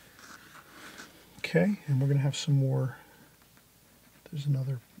 Okay, and we're going to have some more. There's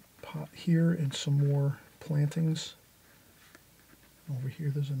another pot here and some more plantings. Over here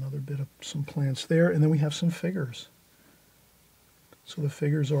there's another bit of some plants there, and then we have some figures. So the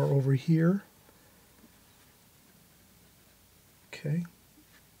figures are over here. Okay,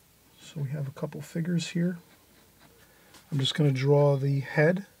 so we have a couple figures here. I'm just going to draw the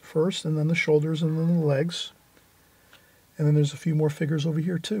head first, and then the shoulders, and then the legs. And then there's a few more figures over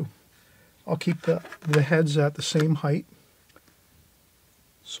here too. I'll keep the heads at the same height.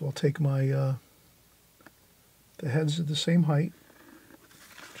 So I'll take my The head's at the same height,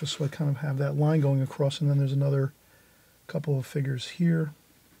 just so I kind of have that line going across, and then there's another couple of figures here.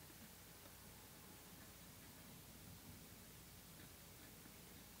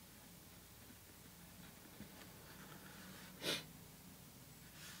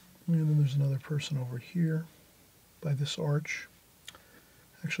 And then there's another person over here by this arch.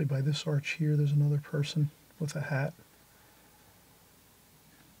 Actually, by this arch here, there's another person with a hat.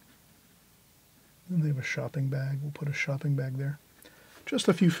 And they have a shopping bag. We'll put a shopping bag there. Just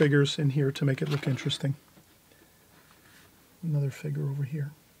a few figures in here to make it look interesting. Another figure over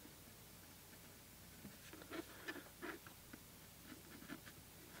here.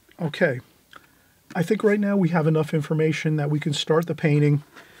 Okay. I think right now we have enough information that we can start the painting.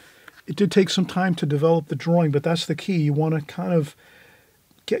 It did take some time to develop the drawing, but that's the key. You want to kind of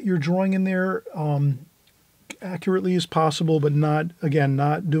get your drawing in there accurately as possible, but not, again,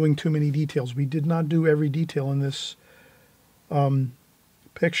 not doing too many details. We did not do every detail in this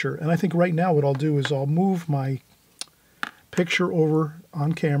picture. And I think right now what I'll do is I'll move my picture over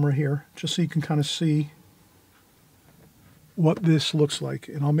on camera here, just so you can kind of see what this looks like.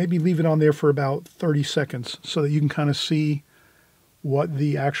 And I'll maybe leave it on there for about 30 seconds so that you can kind of see what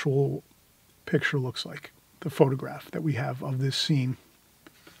the actual picture looks like, the photograph that we have of this scene.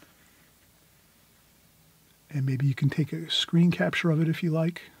 And maybe you can take a screen capture of it if you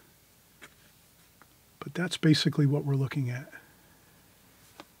like. But that's basically what we're looking at.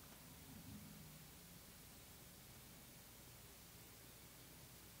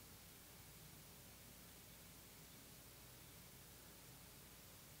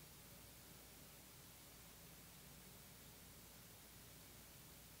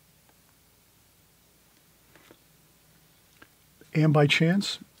 And by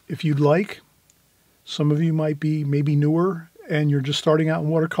chance, if you'd like, some of you might be maybe newer and you're just starting out in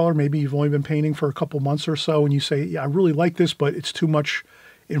watercolor. Maybe you've only been painting for a couple months or so, and you say, yeah, I really like this, but it's too much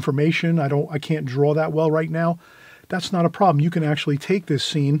information. I can't draw that well right now. That's not a problem. You can actually take this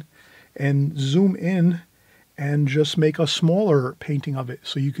scene and zoom in and just make a smaller painting of it.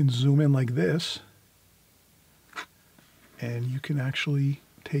 So you can zoom in like this, and you can actually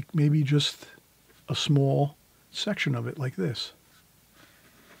take maybe just a small section of it like this.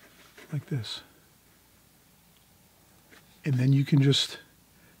 Like this. And then you can just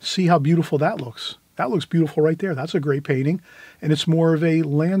see how beautiful that looks. That looks beautiful right there. That's a great painting. And it's more of a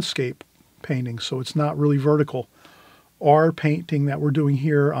landscape painting, so it's not really vertical. Our painting that we're doing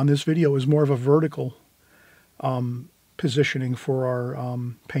here on this video is more of a vertical positioning for our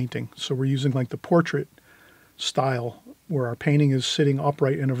painting. So we're using like the portrait style where our painting is sitting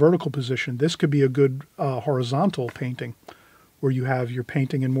upright in a vertical position. This could be a good horizontal painting where you have your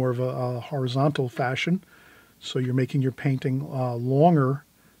painting in more of a horizontal fashion. So you're making your painting longer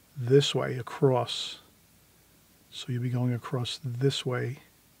this way across. So you'll be going across this way,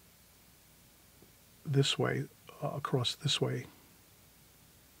 across this way.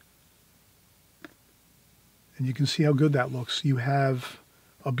 And you can see how good that looks. You have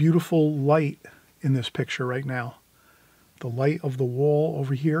a beautiful light in this picture right now. The light of the wall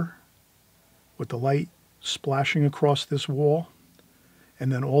over here, with the light splashing across this wall,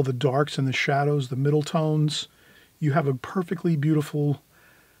 and then all the darks and the shadows, the middle tones. You have a perfectly beautiful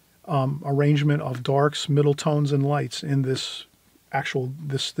arrangement of darks, middle tones, and lights in this actual,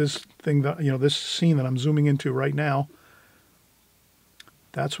 this thing that, this scene that I'm zooming into right now.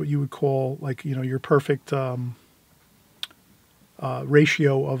 That's what you would call, like, your perfect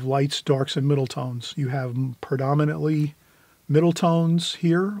ratio of lights, darks, and middle tones. You have predominantly middle tones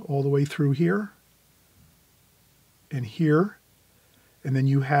here, all the way through here, and here. And then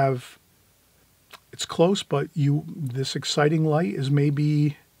you have, it's close, but this exciting light is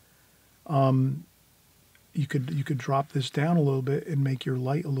maybe, you could drop this down a little bit and make your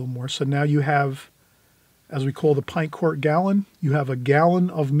light a little more. So now you have, as we call the pint quart gallon, you have a gallon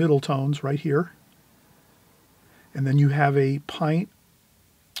of middle tones right here. And then you have a pint,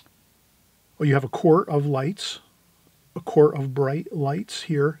 or you have a quart of lights, a quart of bright lights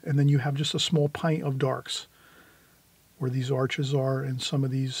here, and then you have just a small pint of darks, where these arches are, and some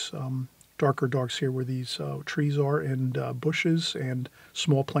of these darker darks here where these trees are, and bushes and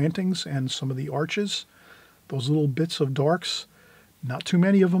small plantings, and some of the arches. Those little bits of darks, not too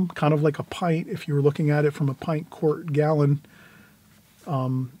many of them, kind of like a pint if you were looking at it from a pint, quart, gallon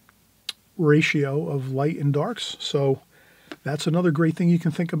ratio of light and darks. So that's another great thing you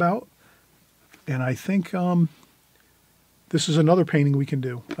can think about. And I think this is another painting we can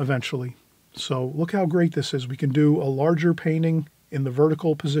do eventually. So look how great this is. We can do a larger painting in the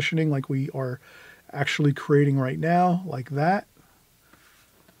vertical positioning like we are actually creating right now, like that.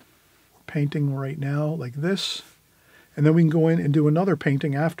 We're painting right now like this, and then we can go in and do another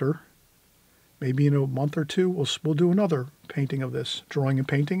painting after. Maybe in a month or two, we'll do another painting of this, drawing and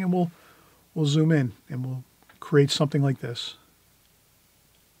painting, and we'll zoom in and we'll create something like this.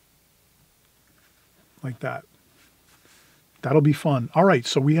 Like that. That'll be fun. All right,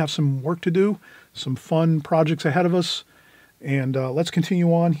 so we have some work to do, some fun projects ahead of us, and let's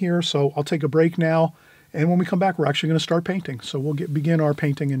continue on here. So I'll take a break now, and when we come back, we're actually going to start painting. So we'll begin our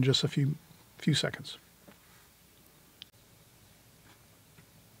painting in just a few seconds.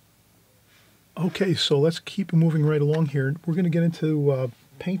 Okay, so let's keep moving right along here. We're going to get into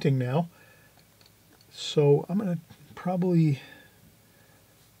painting now. So I'm going to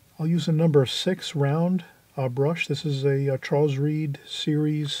I'll use a number 6 round brush. This is a Charles Reed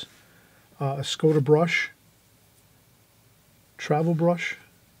series Escoda brush, travel brush,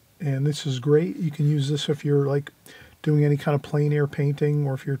 and this is great. You can use this if you're like doing any kind of plein air painting,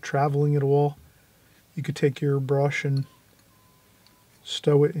 or if you're traveling at all. You could take your brush and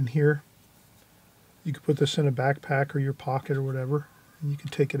stow it in here. You could put this in a backpack or your pocket or whatever, and you can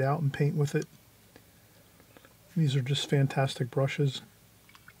take it out and paint with it. These are just fantastic brushes,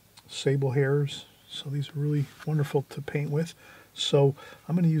 sable hairs, so these are really wonderful to paint with. So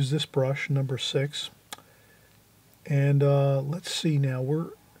I'm going to use this brush, number 6, and let's see now. We're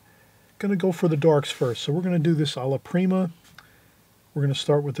going to go for the darks first. So we're going to do this a la Prima. We're going to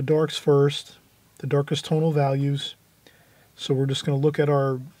start with the darks first, the darkest tonal values. So we're just going to look at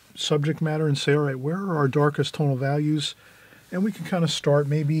our subject matter and say, all right, where are our darkest tonal values? And we can kind of start,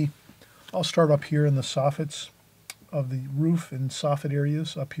 maybe I'll start up here in the soffits of the roof and soffit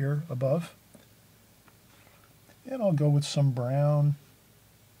areas up here above. And I'll go with some brown,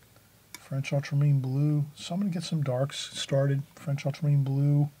 French ultramarine blue. So I'm going to get some darks started. French ultramarine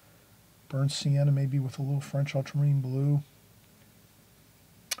blue, burnt sienna maybe with a little French ultramarine blue.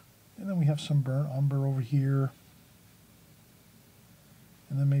 And then we have some burnt umber over here.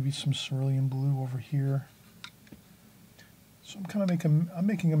 And then maybe some cerulean blue over here. So I'm kind of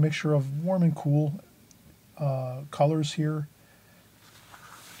making a mixture of warm and cool colors here,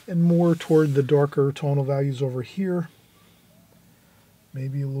 and more toward the darker tonal values over here.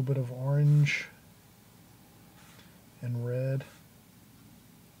 Maybe a little bit of orange and red,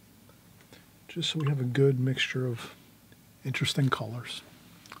 just so we have a good mixture of interesting colors.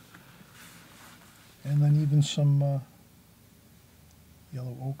 And then even some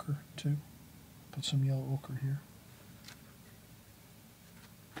yellow ochre too. Put some yellow ochre here.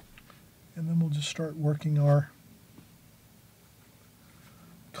 And then we'll just start working our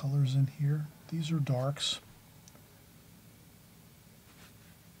colors in here. These are darks.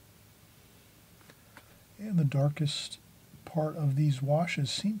 And the darkest part of these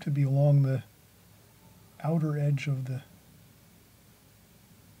washes seem to be along the outer edge of the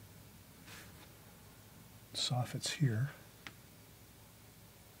soffits here.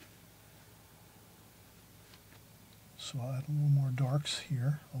 So I'll add a little more darks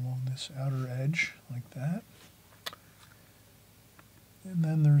here along this outer edge, like that. And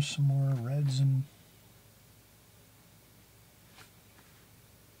then there's some more reds, and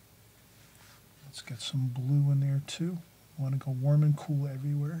let's get some blue in there too. Want to go warm and cool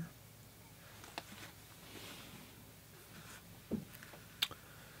everywhere.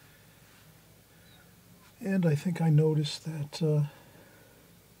 And I think I noticed that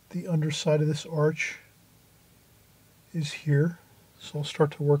the underside of this arch is here, so I'll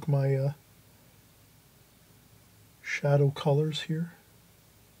start to work my shadow colors here.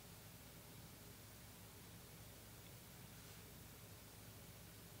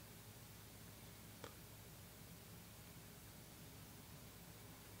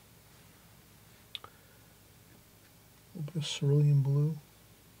 A little bit of cerulean blue.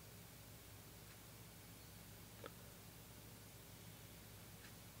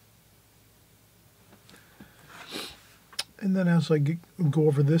 And then as I go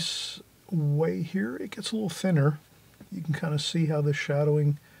over this way here, it gets a little thinner. You can kind of see how the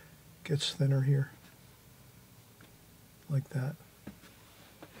shadowing gets thinner here, like that.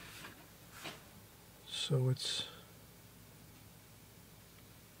 So it's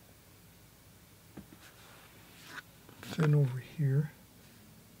thin over here.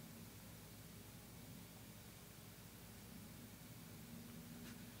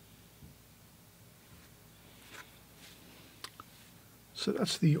 So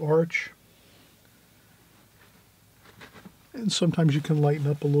that's the arch. And sometimes you can lighten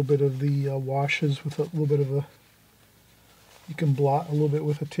up a little bit of the washes with a little bit of you can blot a little bit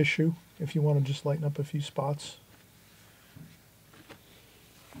with a tissue if you want to just lighten up a few spots.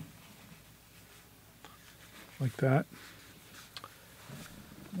 Like that.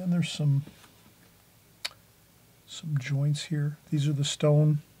 Then there's some joints here. These are the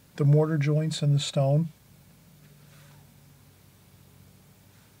stone, the mortar joints and the stone.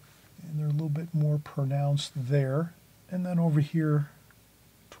 And they're a little bit more pronounced there. And then over here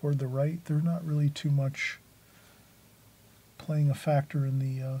toward the right, they're not really too much playing a factor in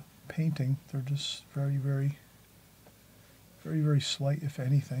the painting. They're just very, very, very, very slight, if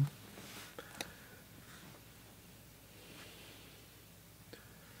anything.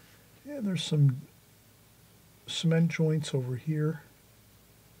 And there's some cement joints over here.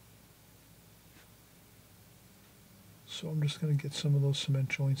 So I'm just going to get some of those cement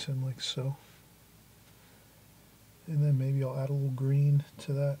joints in like so. And then maybe I'll add a little green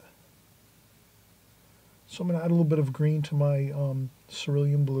to that. So I'm going to add a little bit of green to my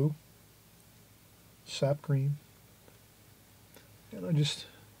cerulean blue, sap green. And I just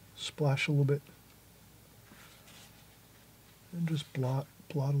splash a little bit. And just blot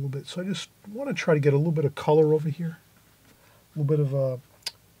a little bit. So I just want to try to get a little bit of color over here. A little bit of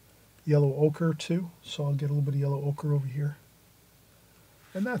yellow ochre too. So I'll get a little bit of yellow ochre over here.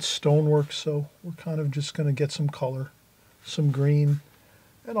 And that's stonework, so we're kind of just going to get some color, some green,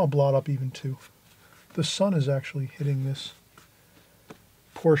 and I'll blot up even too. The sun is actually hitting this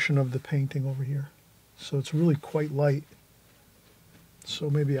portion of the painting over here. So it's really quite light. So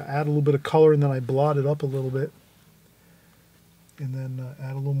maybe I add a little bit of color and then I blot it up a little bit. And then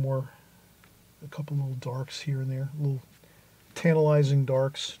add a little more, a couple little darks here and there, little tantalizing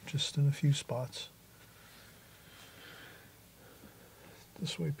darks just in a few spots.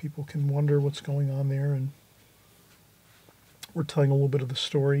 This way people can wonder what's going on there, and we're telling a little bit of the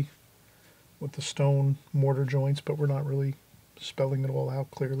story with the stone mortar joints, but we're not really spelling it all out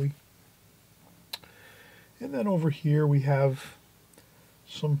clearly. And then over here we have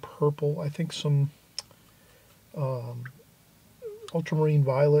some purple, I think some ultramarine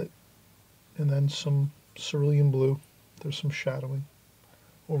violet, and then some cerulean blue. There's some shadowing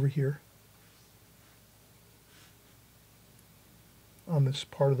over here on this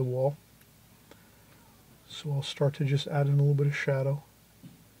part of the wall. So I'll start to just add in a little bit of shadow.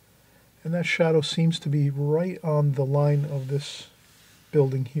 And that shadow seems to be right on the line of this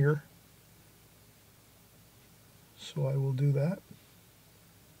building here. So I will do that.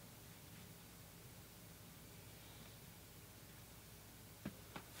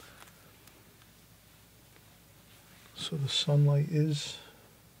 So the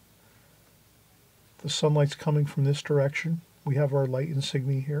sunlight's coming from this direction. We have our light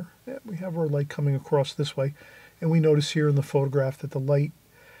insignia here. Yeah, we have our light coming across this way. And we notice here in the photograph that the light,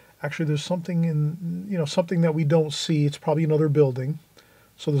 actually there's something in, something that we don't see. It's probably another building.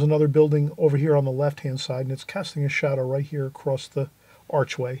 So there's another building over here on the left-hand side, and it's casting a shadow right here across the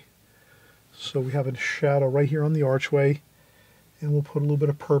archway. So we have a shadow right here on the archway, and we'll put a little bit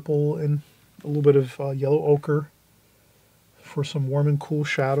of purple and a little bit of yellow ochre for some warm and cool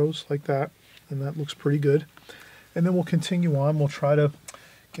shadows like that, and that looks pretty good. And then we'll continue on. We'll try to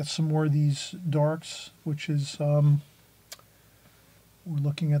get some more of these darks, which is, we're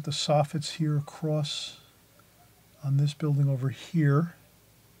looking at the soffits here across on this building over here.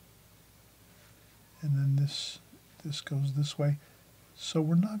 And then this goes this way. So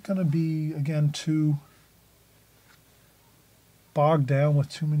we're not going to be, again, too bogged down with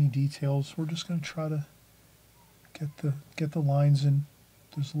too many details. We're just going to try to get the lines in.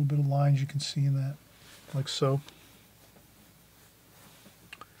 There's a little bit of lines you can see in that, like so.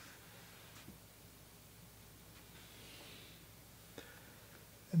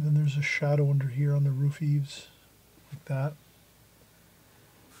 And then there's a shadow under here on the roof eaves, like that.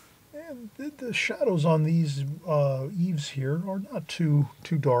 And the shadows on these eaves here are not too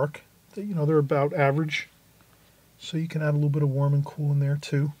dark. They're about average. So you can add a little bit of warm and cool in there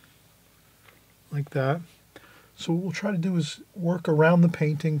too, like that. So what we'll try to do is work around the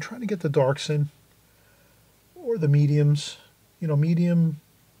painting, trying to get the darks in, or the mediums, medium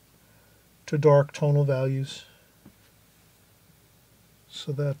to dark tonal values,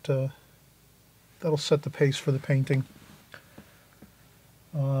 so that that'll set the pace for the painting.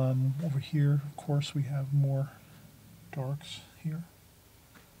 Over here, of course, we have more darks here.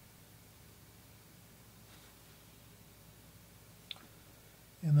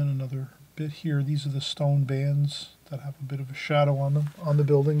 And then another bit here. These are the stone bands that have a bit of a shadow on them, on the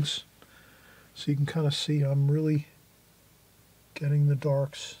buildings. So you can kind of see I'm really getting the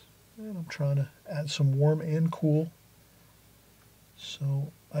darks, and I'm trying to add some warm and cool.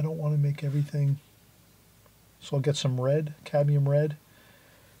 So I don't want to make everything, so I'll get some red, cadmium red,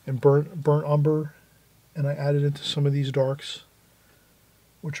 and burnt umber, and I added into some of these darks,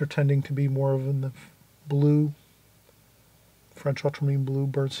 which are tending to be more of in the blue French ultramarine blue,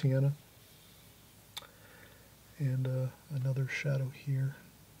 burnt sienna, and another shadow here.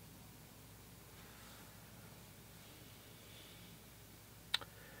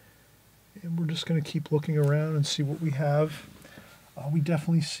 And we're just going to keep looking around and see what we have. We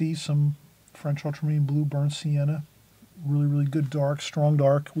definitely see some French ultramarine blue, burnt sienna. Really, really good dark, strong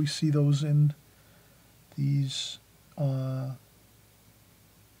dark. We see those in these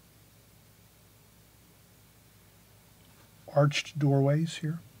arched doorways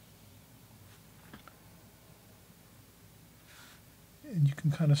here. And you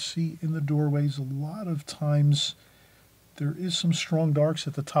can kind of see in the doorways a lot of times there is some strong darks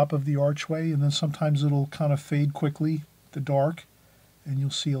at the top of the archway, and then sometimes it'll kind of fade quickly, the dark, and you'll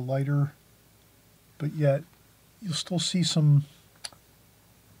see a lighter, but yet you'll still see some,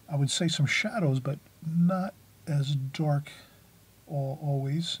 I would say some shadows, but not as dark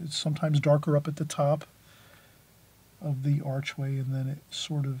always. It's sometimes darker up at the top of the archway, and then it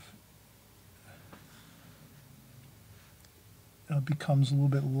sort of becomes a little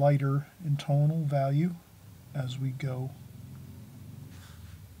bit lighter in tonal value as we go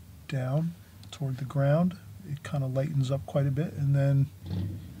down toward the ground. It kind of lightens up quite a bit, and then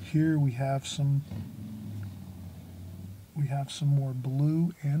here we have some more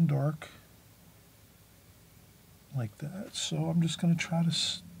blue and dark like that. So I'm just going to try to,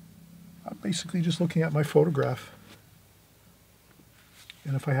 I'm basically just looking at my photograph,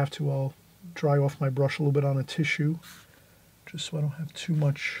 and if I have to, I'll dry off my brush a little bit on a tissue just so I don't have too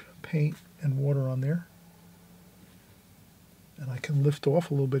much paint and water on there. And I can lift off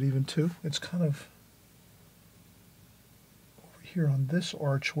a little bit even too. It's kind of over here on this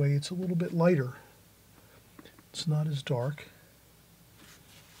archway, it's a little bit lighter. It's not as dark.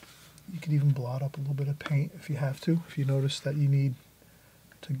 You can even blot up a little bit of paint if you have to. If you notice that you need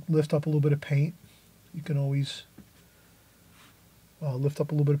to lift up a little bit of paint, you can always lift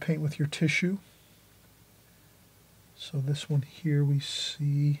up a little bit of paint with your tissue. So this one here, we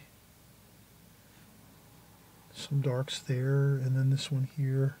see some darks there, and then this one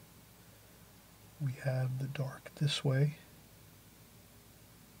here, we have the dark this way,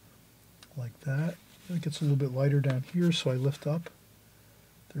 like that. It gets a little bit lighter down here, so I lift up.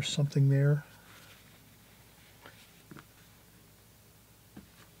 There's something there.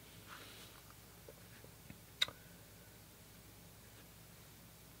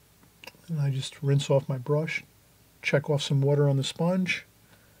 And I just rinse off my brush, check off some water on the sponge,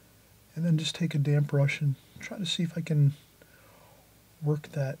 and then just take a damp brush and try to see if I can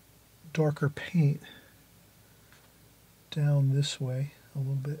work that darker paint down this way a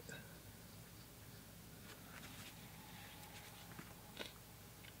little bit.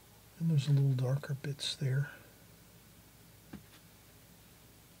 And there's a little darker bits there.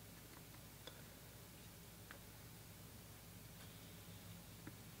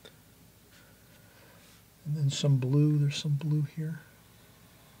 And then some blue, there's some blue here.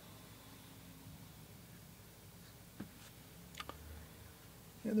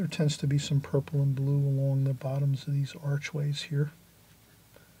 And there tends to be some purple and blue along the bottoms of these archways here.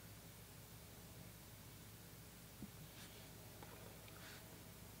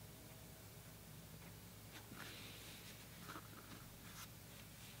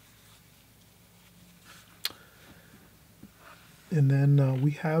 And then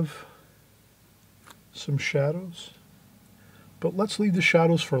we have some shadows, but let's leave the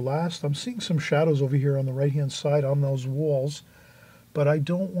shadows for last. I'm seeing some shadows over here on the right hand side on those walls, but I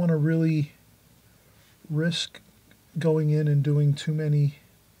don't want to really risk going in and doing too many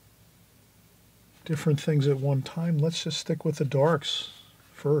different things at one time. Let's just stick with the darks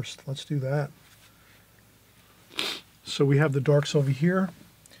first. Let's do that. So we have the darks over here.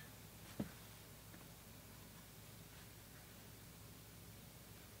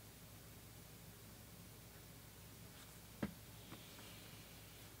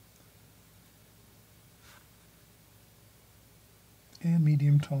 And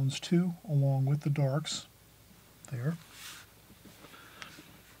medium tones too, along with the darks there.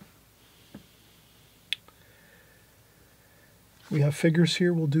 We have figures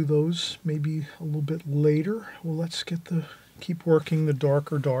here. We'll do those maybe a little bit later. Well, let's keep working the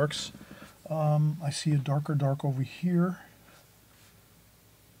darker darks. I see a darker dark over here,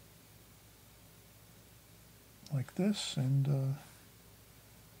 like this, and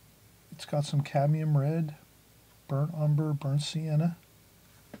it's got some cadmium red, burnt umber, burnt sienna,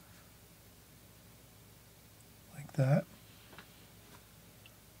 like that.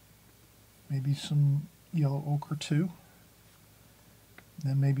 Maybe some yellow ochre too.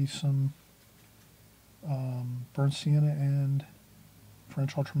 Then maybe some burnt sienna and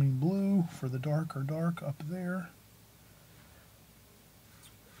French ultramarine blue for the dark up there.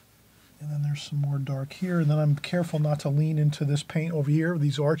 And then there's some more dark here. And then I'm careful not to lean into this paint over here,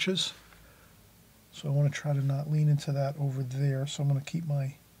 these arches. So I want to try to not lean into that over there. So I'm going to keep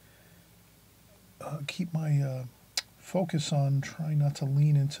my focus on trying not to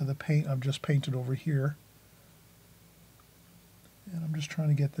lean into the paint I've just painted over here. And I'm just trying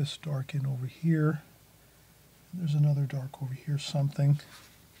to get this dark in over here. There's another dark over here, something.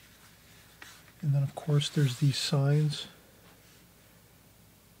 And then of course there's these signs.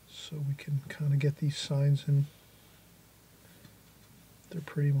 So we can kind of get these signs in. They're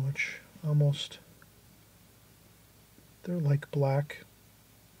pretty much almost, they're like black,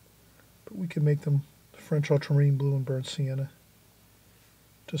 but we can make them French ultramarine blue and burnt sienna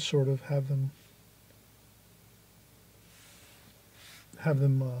to sort of have them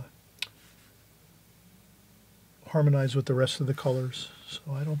harmonize with the rest of the colors. So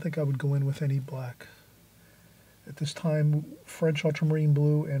I don't think I would go in with any black. At this time, French ultramarine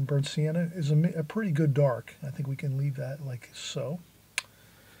blue and burnt sienna is a pretty good dark. I think we can leave that like so.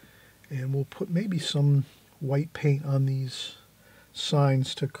 And we'll put maybe some white paint on these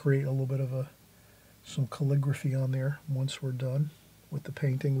signs to create a little bit of some calligraphy on there. Once we're done with the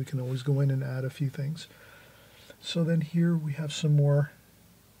painting, we can always go in and add a few things. So then here we have some more.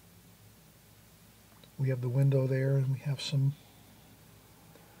 We have the window there, and we have some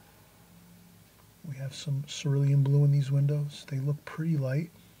cerulean blue in these windows. They look pretty light,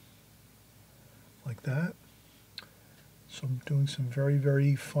 like that. So I'm doing some very,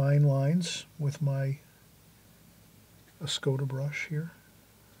 very fine lines with my Escoda brush here.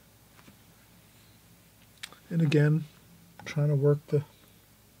 And again, trying to work the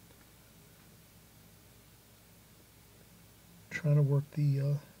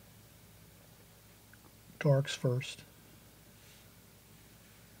darks first.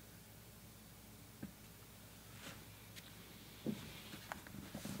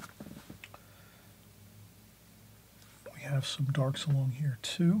 We have some darks along here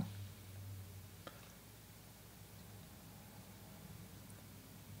too.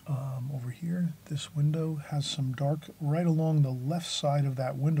 Over here, this window has some dark right along the left side of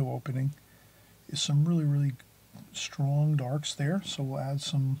that window opening is some really, really strong darks there. So we'll add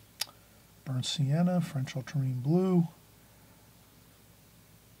some burnt sienna, French ultramarine blue,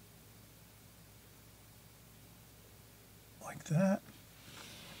 like that.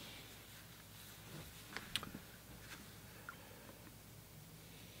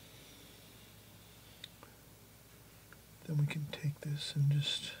 Then we can take this and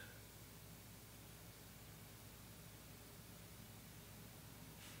just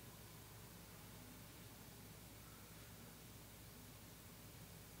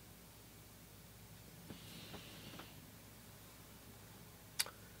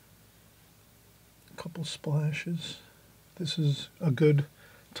couple splashes. This is a good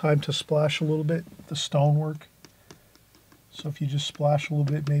time to splash a little bit, the stonework. So if you just splash a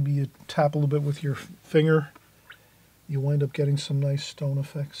little bit, maybe you tap a little bit with your finger, you wind up getting some nice stone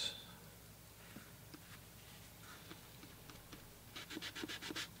effects.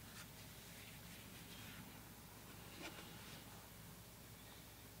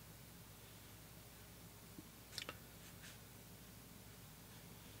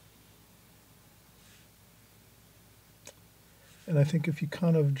 And I think if you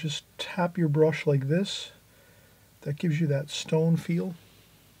kind of just tap your brush like this, that gives you that stone feel,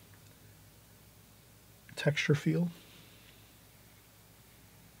 texture feel.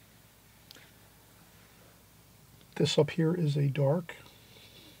 This up here is a dark.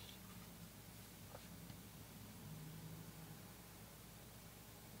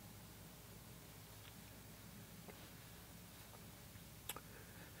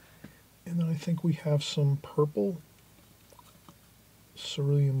 And then I think we have some purple,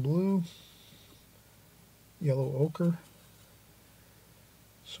 cerulean blue, yellow ochre.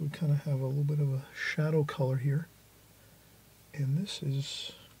 So we kind of have a little bit of a shadow color here. And this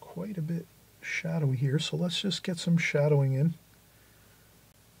is quite a bit shadowy here, so let's just get some shadowing in.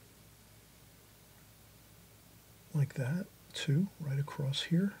 Like that, too, right across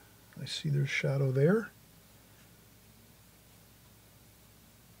here. I see there's shadow there.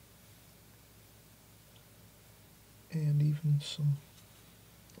 And even some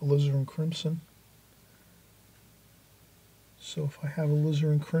alizarin crimson. So if I have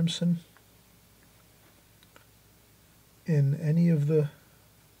alizarin crimson in any of the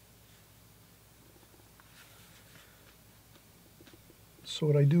So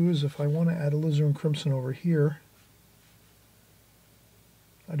what I do is if I want to add alizarin crimson over here,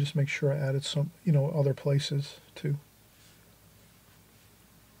 I just make sure I added some, other places too.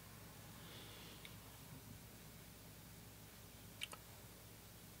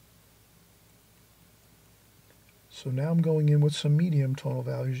 So now I'm going in with some medium tonal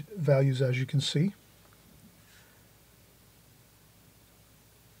values, as you can see.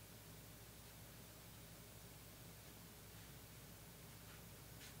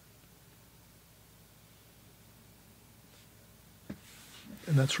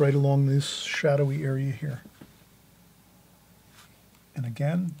 And that's right along this shadowy area here. And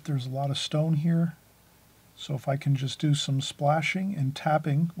again, there's a lot of stone here. So if I can just do some splashing and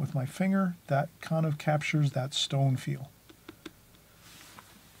tapping with my finger, that kind of captures that stone feel.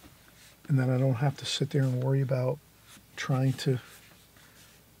 And then I don't have to sit there and worry about trying to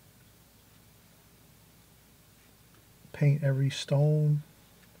paint every stone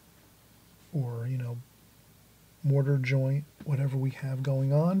or, you know, mortar joint, whatever we have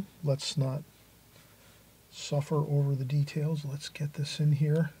going on. Let's not suffer over the details. Let's get this in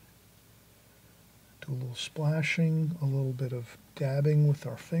here. Do a little splashing, a little bit of dabbing with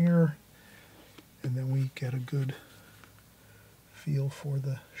our finger, and then we get a good feel for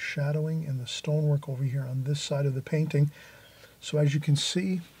the shadowing and the stonework over here on this side of the painting. So as you can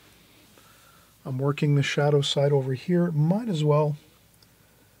see, I'm working the shadow side over here. Might as well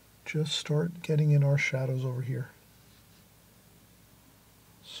just start getting in our shadows over here.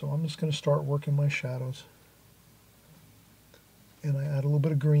 So I'm just going to start working my shadows. And I add a little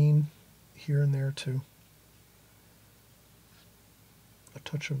bit of green here and there too. A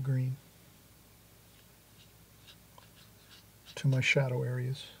touch of green to my shadow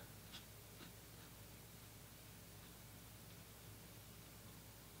areas.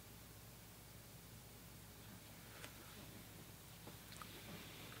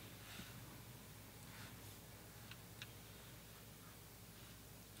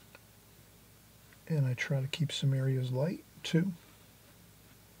 And I try to keep some areas light too.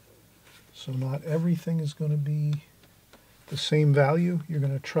 So not everything is going to be the same value. You're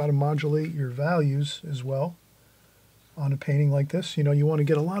going to try to modulate your values as well on a painting like this. You know, you want to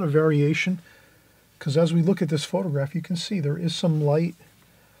get a lot of variation, because as we look at this photograph, you can see there is some light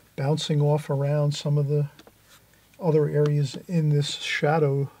bouncing off around some of the other areas in this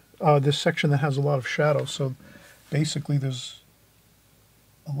shadow, this section that has a lot of shadow. So basically there's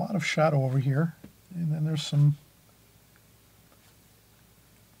a lot of shadow over here, and then there's some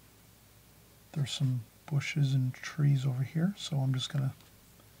bushes and trees over here. So I'm just going to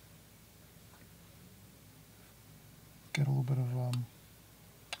get a little bit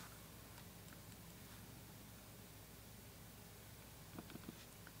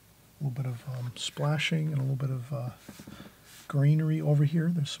of splashing and a little bit of greenery over here.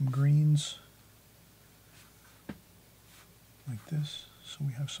 There's some greens like this. So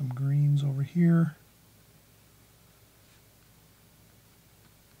we have some greens over here.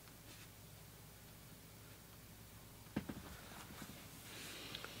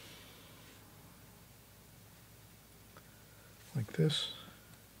 Like this.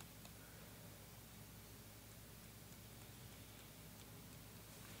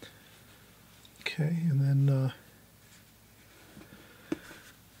 Okay, and then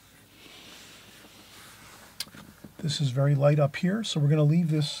this is very light up here, so we're going to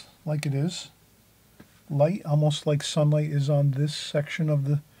leave this like it is. Light, almost like sunlight is on this section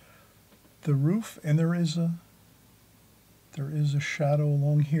of the roof, and there is a shadow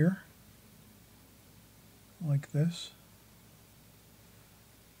along here, like this.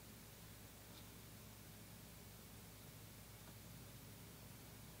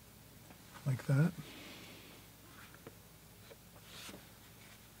 Like that.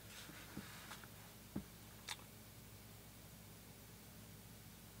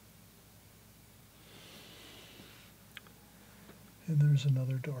 And there's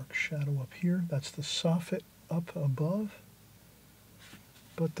another dark shadow up here. That's the soffit up above.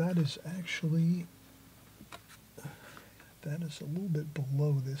 But that is actually, that is a little bit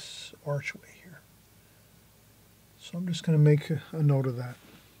below this archway here. So I'm just going to make a note of that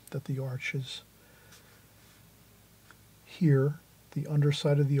the arch is here, the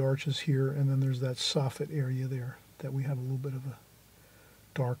underside of the arch is here, and then there's that soffit area there that we have a little bit of a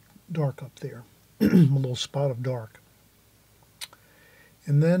dark up there, a little spot of dark.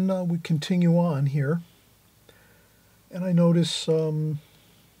 And then we continue on here, and I notice there's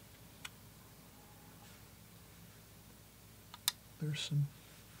some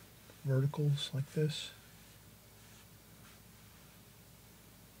verticals like this.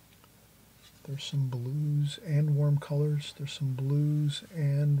 There's some blues and warm colors. There's some blues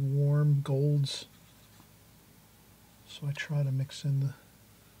and warm golds. So I try to mix in the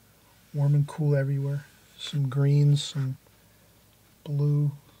warm and cool everywhere. Some greens, some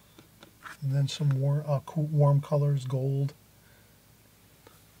blue, and then some warm colors, gold.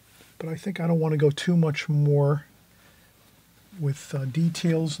 But I think I don't want to go too much more with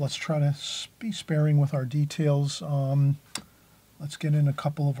details. Let's try to be sparing with our details. Let's get in a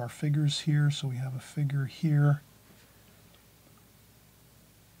couple of our figures here. So we have a figure here.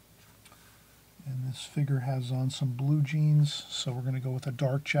 And this figure has on some blue jeans. So we're going to go with a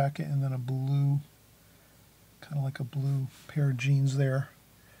dark jacket and then a blue, kind of like a blue pair of jeans there.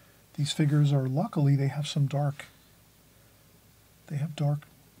 These figures are, luckily, they have some dark,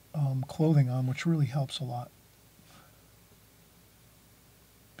 clothing on, which really helps a lot.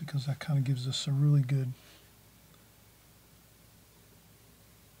 Because that kind of gives us a really good,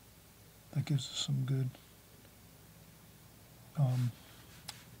 that gives us some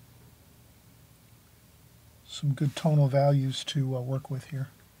good tonal values to work with here.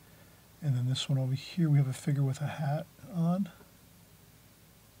 And then this one over here, we have a figure with a hat on.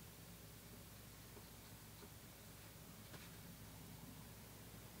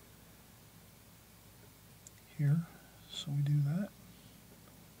 Here, so we do that.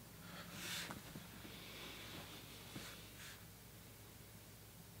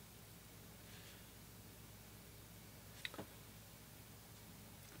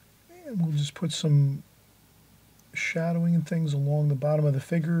 And we'll just put some shadowing and things along the bottom of the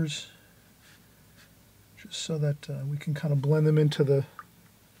figures, just so that we can kind of blend them into the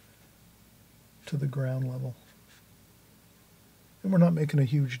ground level. And we're not making a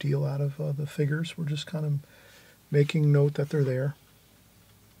huge deal out of the figures. We're just kind of making note that they're there.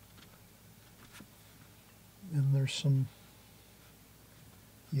 And there's some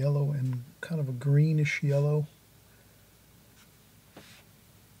yellow and kind of a greenish yellow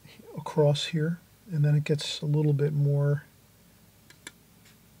across here. And then it gets a little bit more.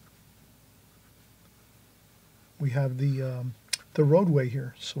 We have the roadway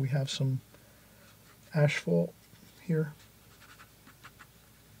here. So we have some asphalt here.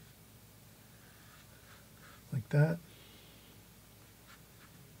 Like that.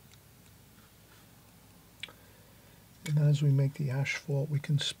 And then as we make the asphalt, we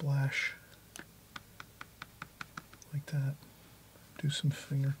can splash like that. Do some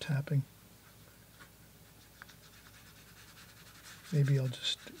finger tapping. Maybe I'll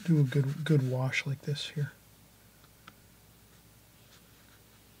just do a good wash like this here.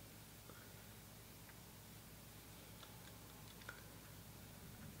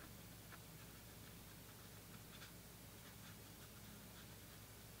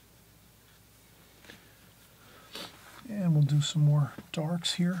 And we'll do some more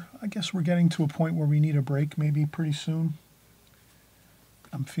darks here. I guess we're getting to a point where we need a break maybe pretty soon.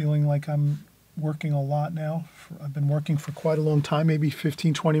 I'm feeling like I'm working a lot now. I've been working for quite a long time, maybe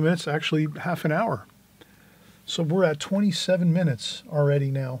 15-20 minutes, actually half an hour. So we're at 27 minutes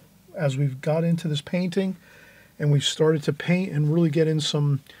already now as we've got into this painting and we've started to paint and really get in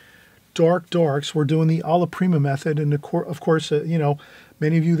some darks. We're doing the alla prima method, and of course, you know,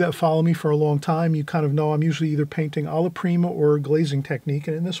 many of you that follow me for a long time, you kind of know I'm usually either painting alla prima or glazing technique,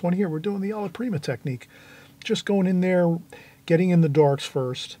 and in this one here, we're doing the alla prima technique. Just going in there, getting in the darks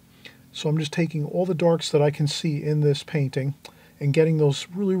first. So I'm just taking all the darks that I can see in this painting and getting those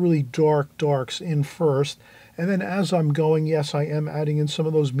really dark darks in first. And then as I'm going, yes, I am adding in some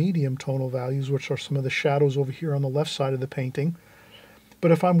of those medium tonal values, which are some of the shadows over here on the left side of the painting.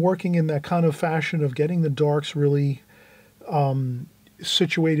 But if I'm working in that kind of fashion of getting the darks really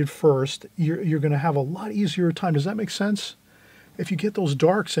situated first, you're going to have a lot easier time. Does that make sense? If you get those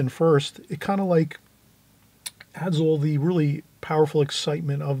darks in first, it kind of like adds all the really powerful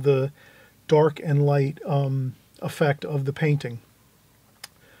excitement of the dark and light effect of the painting.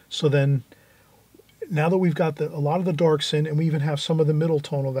 So then, now that we've got a lot of the darks in, and we even have some of the middle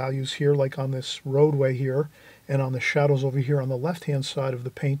tonal values here, like on this roadway here, and on the shadows over here on the left-hand side of the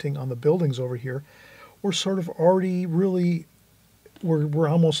painting, on the buildings over here, we're sort of already really, we're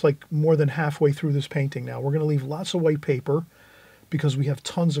almost like more than halfway through this painting now. We're going to leave lots of white paper because we have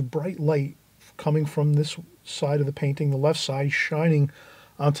tons of bright light coming from this side of the painting, the left side, shining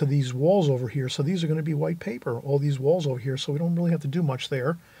onto these walls over here. So these are going to be white paper, all these walls over here, so we don't really have to do much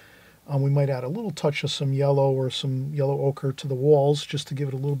there. We might add a little touch of some yellow or some yellow ochre to the walls just to give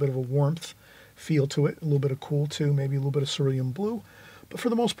it a little bit of a warmth feel to it, a little bit of cool too, maybe a little bit of cerulean blue. But for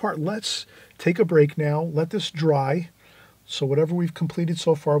the most part, let's take a break now, let this dry. So whatever we've completed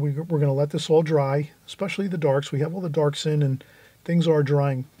so far, we're going to let this all dry, especially the darks. We have all the darks in and things are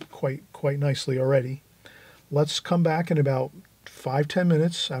drying quite nicely already. Let's come back in about 5-10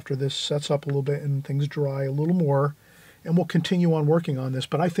 minutes after this sets up a little bit and things dry a little more, and we'll continue on working on this.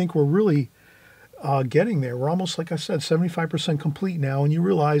 But I think we're really getting there. We're almost, like I said, 75% complete now, and you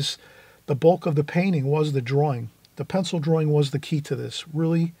realize the bulk of the painting was the drawing. The pencil drawing was the key to this.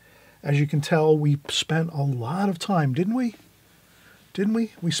 Really, as you can tell, we spent a lot of time, didn't we? Didn't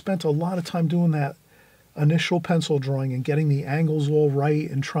we? We spent a lot of time doing that initial pencil drawing and getting the angles all right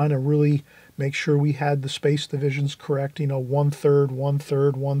and trying to really make sure we had the space divisions correct, you know, 1/3,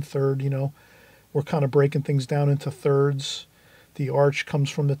 1/3, 1/3, you know. We're kind of breaking things down into thirds. The arch comes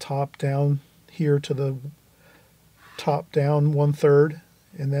from the top down here to the top down 1/3,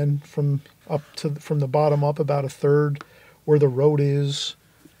 and then from the bottom up about 1/3 where the road is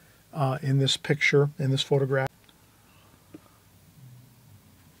in this picture, in this photograph.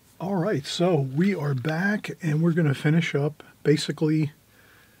 All right, so we are back and we're going to finish up. Basically,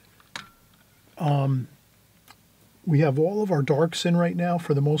 we have all of our darks in right now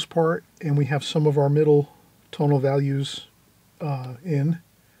for the most part, and we have some of our middle tonal values in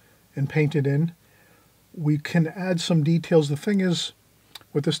and painted in. We can add some details. The thing is,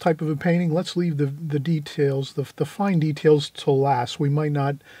 with this type of a painting, let's leave the details, the fine details till last. We might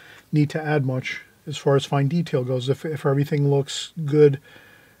not need to add much as far as fine detail goes if everything looks good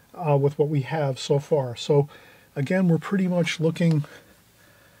with what we have so far. So again, we're pretty much looking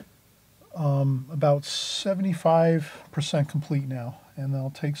about 75% complete now. And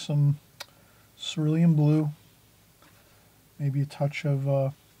I'll take some cerulean blue, maybe a touch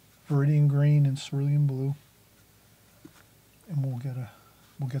of viridian green and cerulean blue, and we'll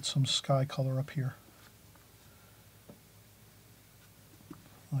get some sky color up here,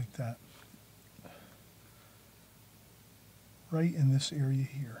 like that, right in this area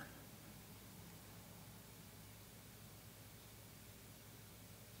here.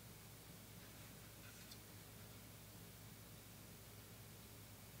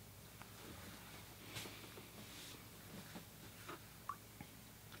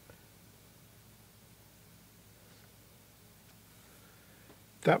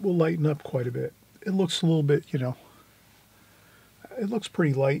 That will lighten up quite a bit. It looks a little bit, you know, it looks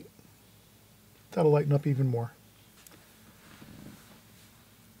pretty light. That'll lighten up even more.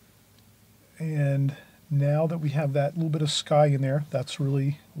 And now that we have that little bit of sky in there, that's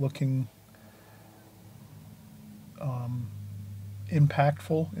really looking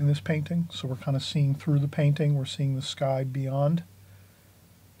impactful in this painting. So we're kind of seeing through the painting. We're seeing the sky beyond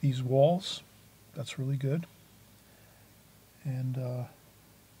these walls. That's really good. And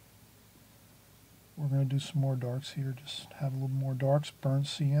we're going to do some more darks here. Just have a little more darks. Burnt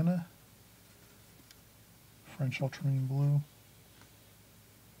sienna, French ultramarine blue.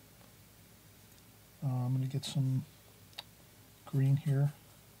 I'm going to get some green here,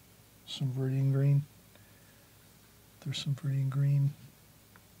 some viridian green. There's some viridian green.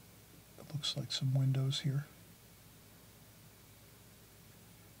 It looks like some windows here.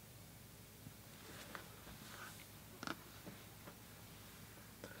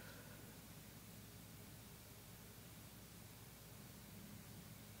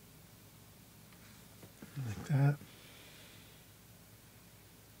 Like that.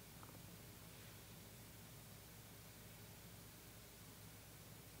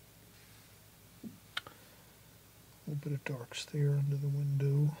 A little bit of darks there under the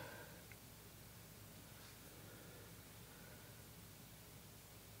window.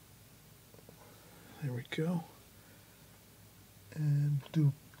 There we go. And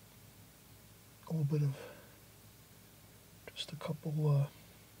do a little bit of just a couple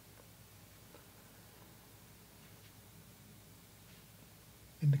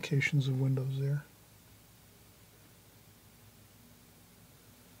indications of windows there.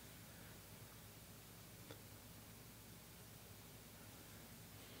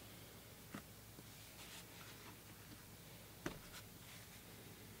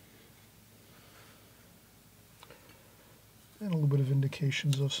 And a little bit of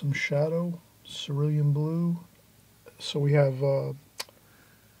indications of some shadow, cerulean blue. So we have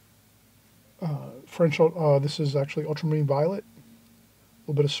French, this is actually ultramarine violet, a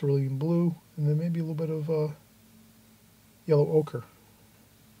little bit of cerulean blue, and then maybe a little bit of yellow ochre.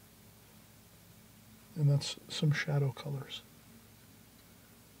 And that's some shadow colors.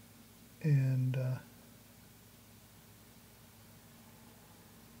 And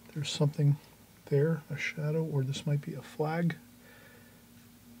there's something there, a shadow, or this might be a flag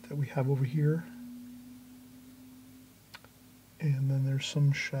that we have over here. And then there's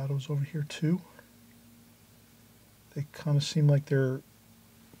some shadows over here too. They kind of seem like they're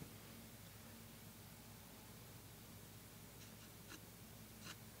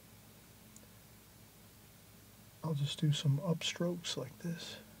I'll just do some upstrokes like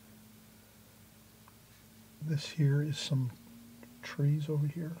this. This here is some trees over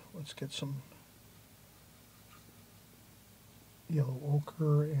here. Let's get some yellow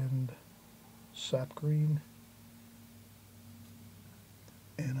ochre and sap green.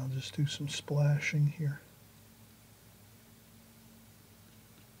 And I'll just do some splashing here.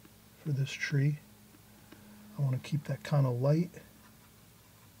 for this tree. I want to keep that kind of light.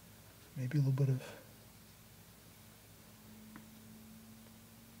 Maybe a little bit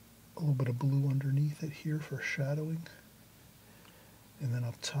of blue underneath it here for shadowing. And then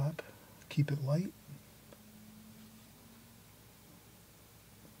up top, keep it light.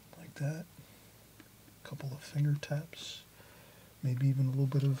 Like that. A couple of finger taps. Maybe even a little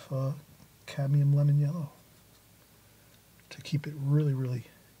bit of cadmium lemon yellow to keep it really, really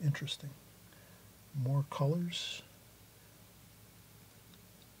interesting. More colors.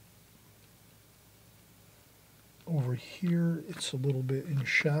 Over here, it's a little bit in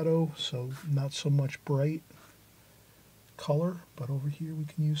shadow, so not so much bright color, but over here we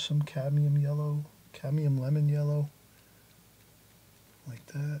can use some cadmium yellow, cadmium lemon yellow, like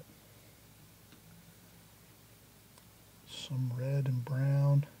that. Some red and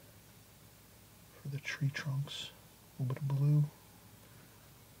brown for the tree trunks, a little bit of blue.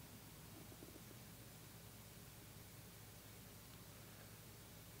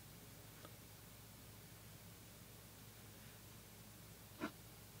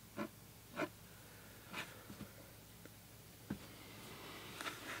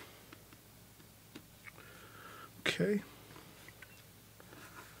 Okay,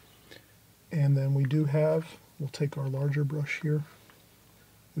 and then we do have, we'll take our larger brush here,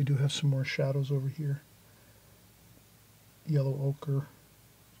 we do have some more shadows over here. Yellow ochre,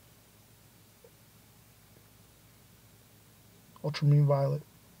 ultramarine violet,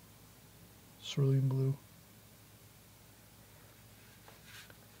 cerulean blue.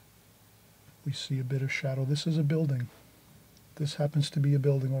 We see a bit of shadow. This is a building. This happens to be a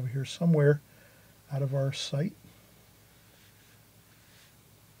building over here somewhere out of our sight.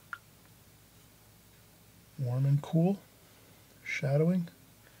 Warm and cool, shadowing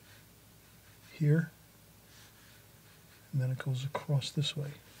here, and then it goes across this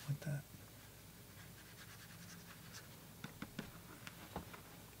way, like that. A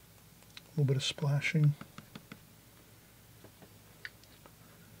little bit of splashing,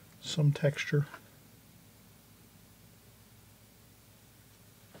 some texture.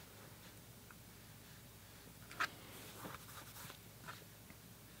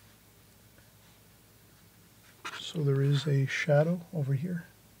 So there is a shadow over here.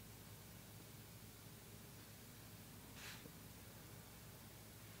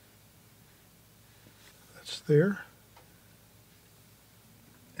 That's there.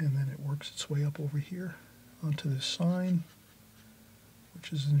 And then it works its way up over here onto this sign,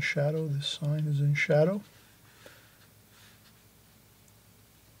 which is in shadow. This sign is in shadow.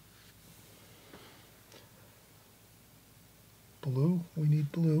 Blue, we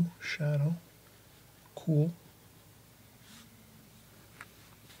need blue, shadow, cool.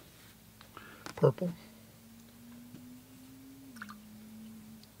 Purple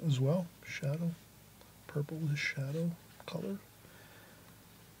as well, shadow. Purple is shadow color.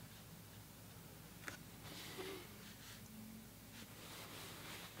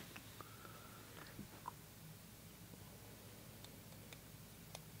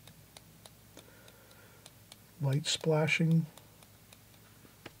 Light splashing.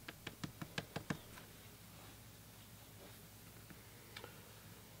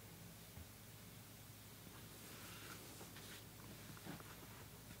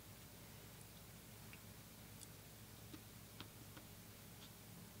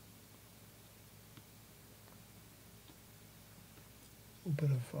 A little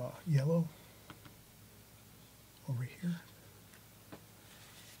bit of yellow over here.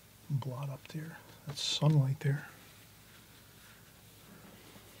 Blot up there. That's sunlight there.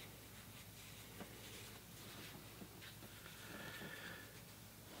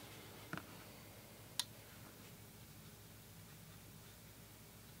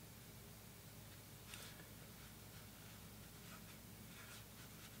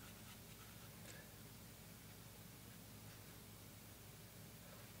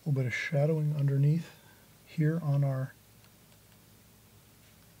 A little bit of shadowing underneath here on our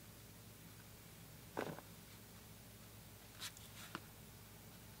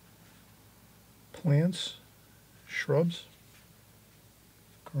plants, shrubs,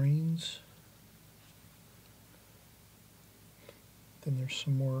 greens. Then there's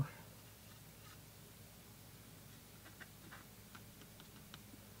some more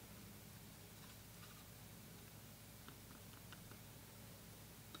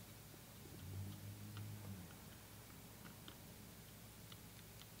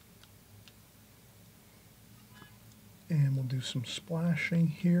and we'll do some splashing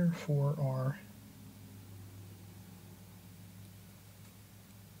here for our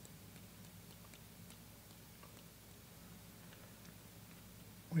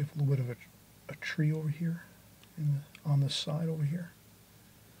We have a little bit of a tree over here on the side over here.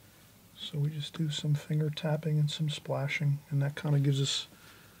 So we just do some finger tapping and some splashing, and that kind of gives us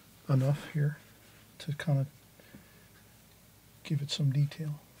enough here to kind of give it some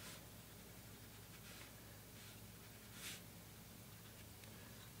detail.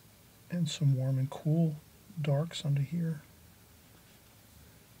 And some warm and cool darks under here.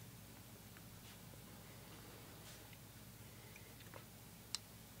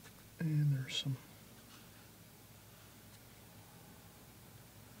 And there's some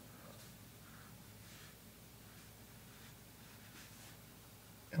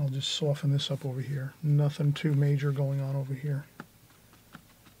and I'll just soften this up over here. Nothing too major going on over here.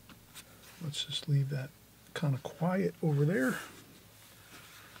 Let's just leave that kind of quiet over there.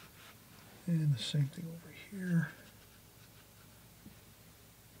 And the same thing over here.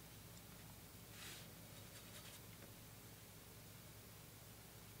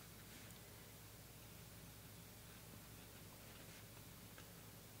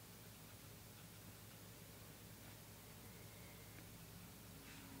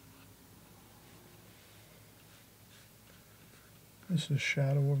 This is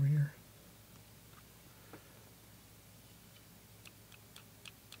shadow over here.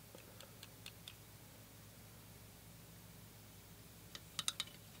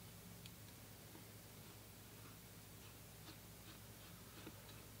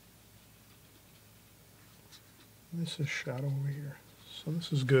 This is shadow over here. So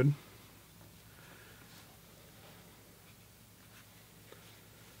this is good.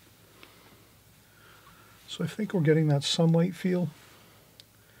 So I think we're getting that sunlight feel.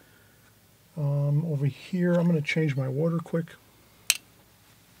 Over here, I'm going to change my water quick.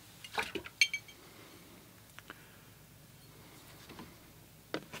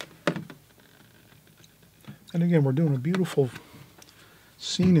 And again, we're doing a beautiful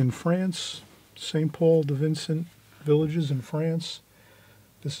scene in France, St. Paul de Vincent villages in France.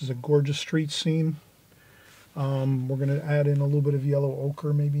 This is a gorgeous street scene. We're going to add in a little bit of yellow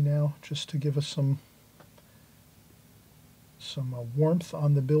ochre maybe now, just to give us some warmth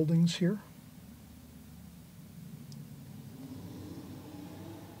on the buildings here.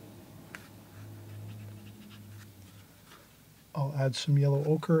 I'll add some yellow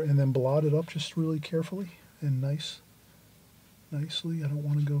ochre and then blot it up just really carefully and nicely. I don't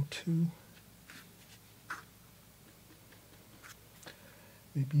want to go too.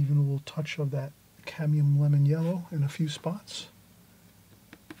 Maybe even a little touch of that cadmium lemon yellow in a few spots.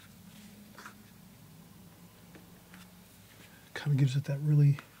 Kind of gives it that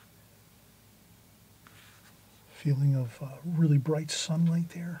really feeling of really bright sunlight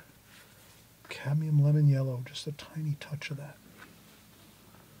there. Cadmium lemon yellow, just a tiny touch of that.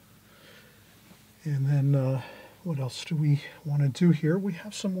 And then what else do we want to do here? We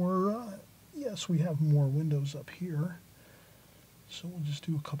have some more, yes, we have more windows up here. So we'll just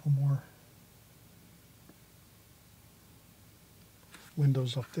do a couple more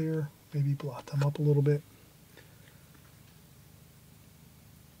windows up there, maybe blot them up a little bit.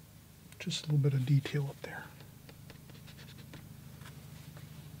 Just a little bit of detail up there.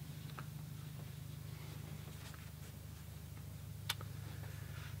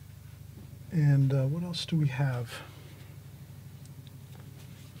 And what else do we have?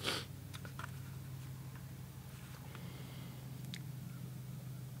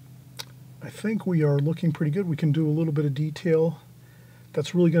 I think we are looking pretty good. We can do a little bit of detail.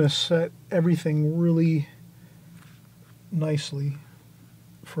 That's really going to set everything really nicely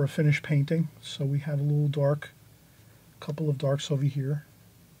for a finished painting. So we have a little dark, a couple of darks over here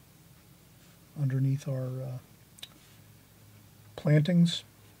underneath our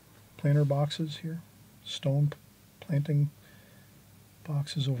planter boxes here, stone planting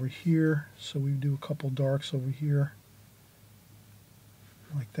boxes over here. So we do a couple darks over here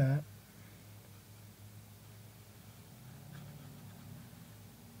like that.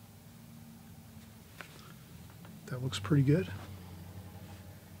 That looks pretty good.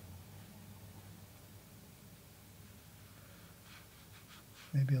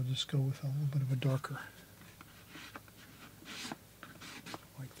 Maybe I'll just go with a little bit of a darker,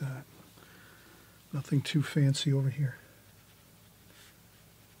 like that. Nothing too fancy over here.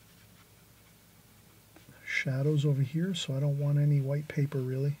 Shadows over here, so I don't want any white paper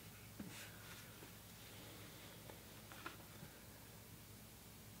really.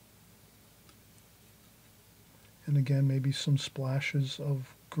 And again, maybe some splashes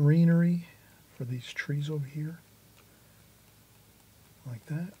of greenery for these trees over here. Like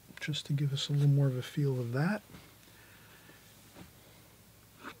that, just to give us a little more of a feel of that.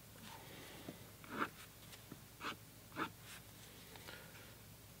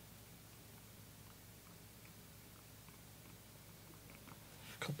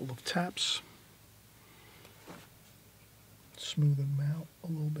 couple of taps. Smooth them out a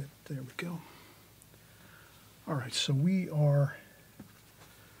little bit. There we go. All right, so we are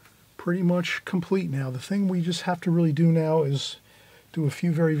pretty much complete now. The thing we just have to really do now is do a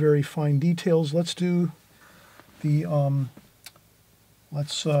few very, very fine details. Let's do the, I'm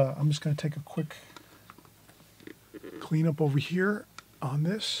just going to take a quick cleanup over here on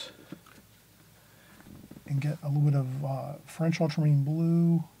this and get a little bit of French ultramarine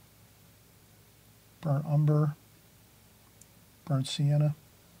blue, burnt umber, burnt sienna,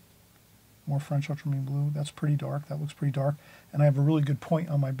 more French ultramarine blue. That's pretty dark. That looks pretty dark. And I have a really good point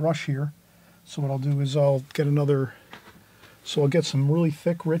on my brush here. So what I'll do is I'll get another, so I'll get some really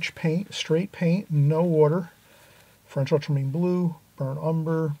thick, rich paint, straight paint, no water, French ultramarine blue, burnt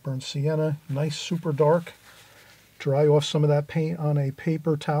umber, burnt sienna, nice super dark. Dry off some of that paint on a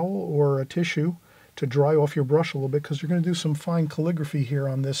paper towel or a tissue to dry off your brush a little bit, because you're going to do some fine calligraphy here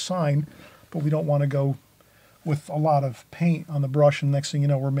on this sign, but we don't want to go with a lot of paint on the brush, and next thing you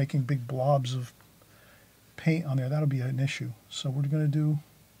know, we're making big blobs of paint on there. That'll be an issue. So what we're going to do,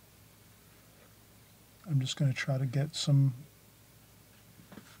 I'm just going to try to get some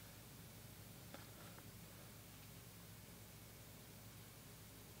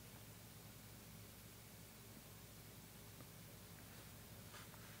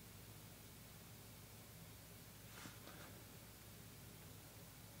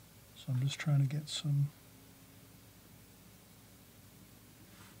so I'm just trying to get some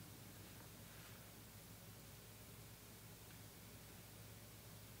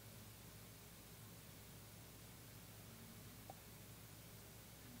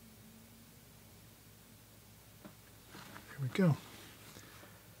we go.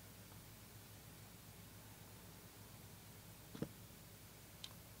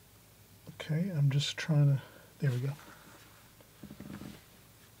 Okay, I'm just trying to, there we go.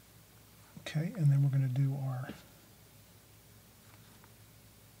 Okay, and then we're going to do our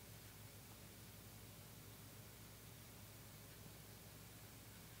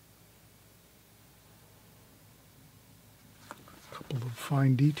couple of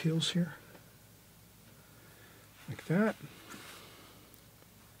fine details here. Like that.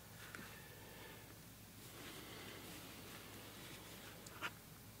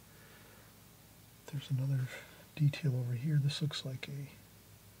 There's another detail over here. This looks like a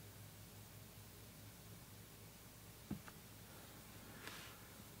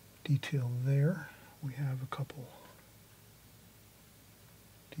detail there. We have a couple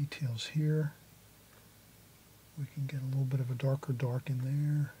details here. We can get a little bit of a darker dark in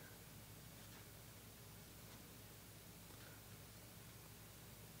there.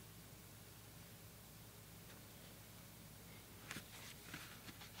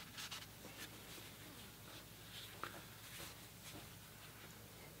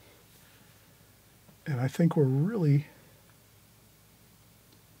 And I think we're really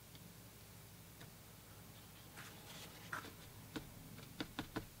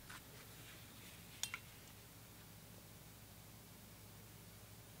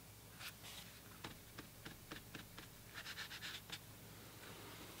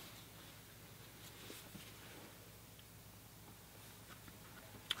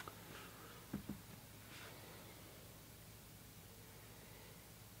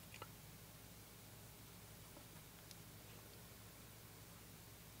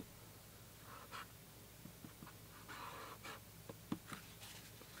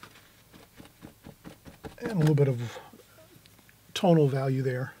and a little bit of tonal value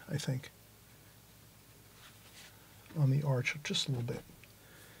there, I think, on the arch, just a little bit.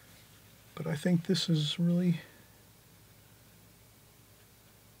 But I think this is really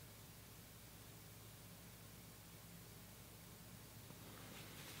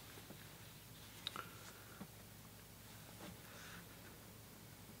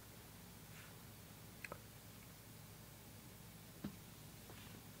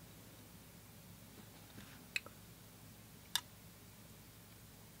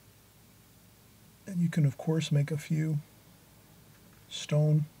and you can, of course, make a few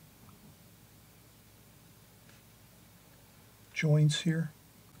stone joints here,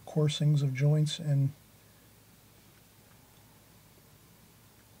 coursings of joints, and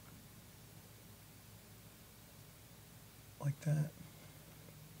like that.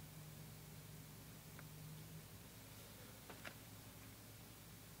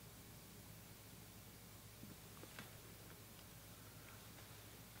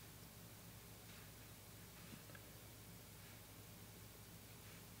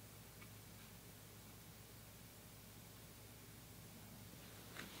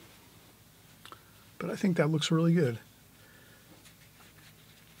 But I think that looks really good.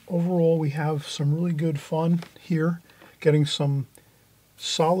 overall we have some really good fun here, getting some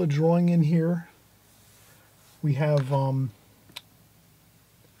solid drawing in here. We have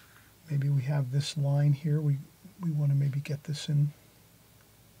maybe we have this line here. We want to maybe get this in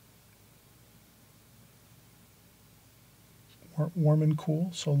warm and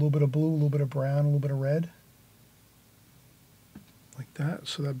cool. So a little bit of blue, a little bit of brown, a little bit of red. Like that.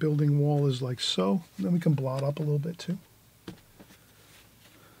 So that building wall is like so. And then we can blot up a little bit too.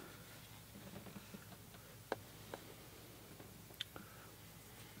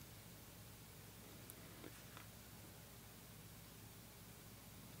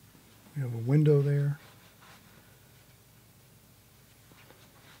 We have a window there.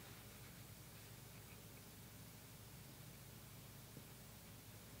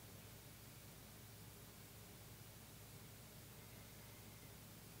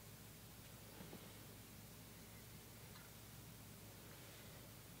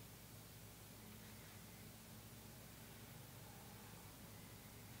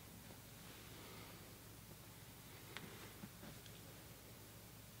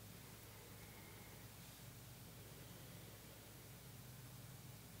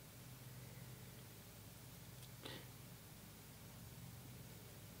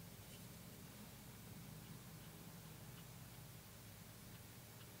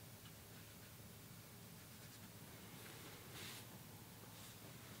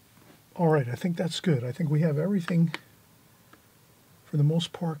 All right, I think that's good. I think we have everything, for the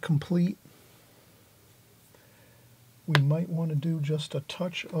most part, complete. We might want to do just a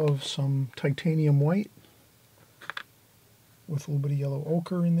touch of some titanium white with a little bit of yellow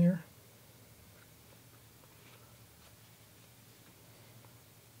ochre in there.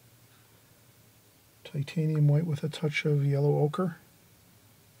 Titanium white with a touch of yellow ochre,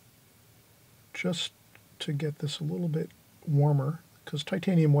 just to get this a little bit warmer, because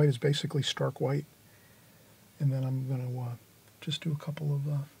titanium white is basically stark white. And then I'm going to just do a couple of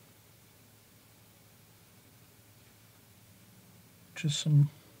just some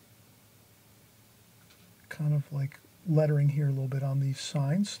kind of like lettering here a little bit on these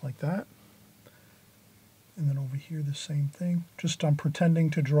signs, like that. And then over here the same thing. Just I'm pretending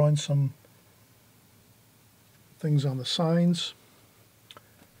to draw in some things on the signs.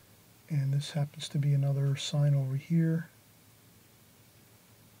 And this happens to be another sign over here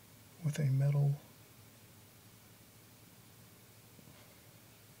with a metal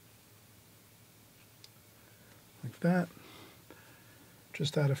like that.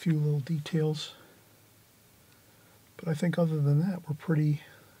 Just add a few little details. But I think other than that, we're pretty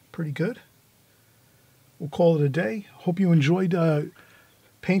good. We'll call it a day. Hope you enjoyed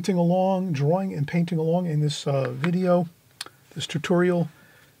painting along, drawing and painting along in this video, this tutorial.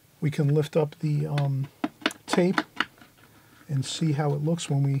 We can lift up the tape and see how it looks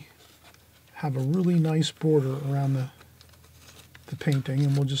when we have a really nice border around the painting.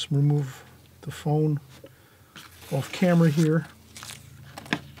 And we'll just remove the phone off camera here.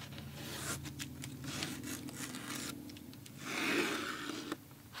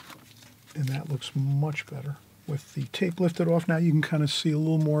 And that looks much better. With the tape lifted off now, you can kind of see a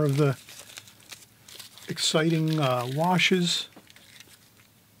little more of the exciting washes.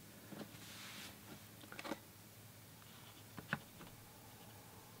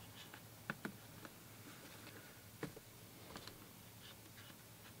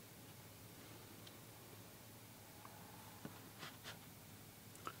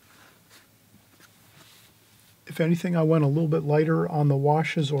 If anything, I went a little bit lighter on the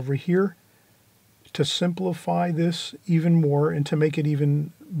washes over here to simplify this even more and to make it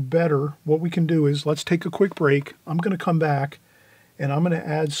even better. What we can do is, let's take a quick break. I'm going to come back and I'm going to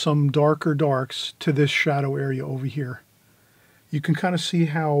add some darker darks to this shadow area over here. You can kind of see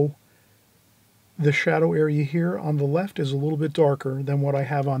how the shadow area here on the left is a little bit darker than what I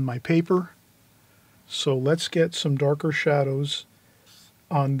have on my paper. So let's get some darker shadows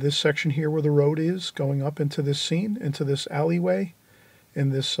on this section here where the road is going up into this scene, into this alleyway, in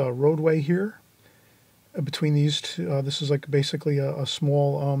this roadway here. Between these two, this is like basically a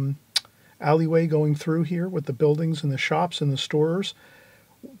small alleyway going through here with the buildings and the shops and the stores.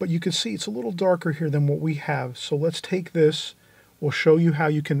 But you can see it's a little darker here than what we have. So let's take this. We'll show you how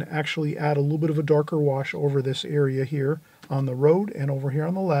you can actually add a little bit of a darker wash over this area here on the road and over here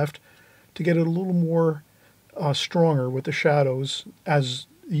on the left to get it a little more stronger with the shadows as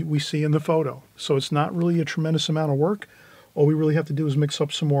we see in the photo. So it's not really a tremendous amount of work. All we really have to do is mix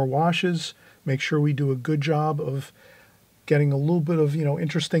up some more washes, make sure we do a good job of getting a little bit of,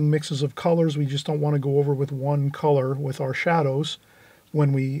 interesting mixes of colors. We just don't want to go over with one color with our shadows.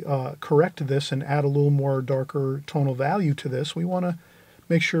 When we correct this and add a little more darker tonal value to this, we want to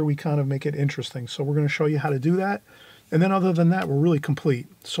make sure we kind of make it interesting. So we're going to show you how to do that. And then other than that, we're really complete.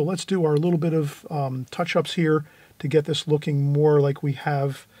 So let's do our little bit of touch-ups here to get this looking more like we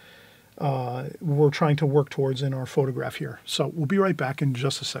have, we're trying to work towards in our photograph here. So we'll be right back in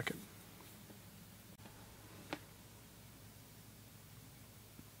just a second.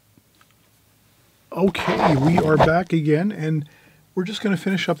 Okay, we are back again, and we're just going to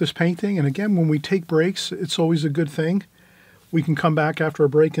finish up this painting. And again, when we take breaks, it's always a good thing. We can come back after a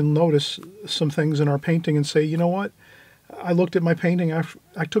break and notice some things in our painting and say, you know what? I looked at my painting,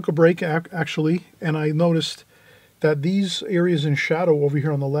 I took a break actually, and I noticed that these areas in shadow over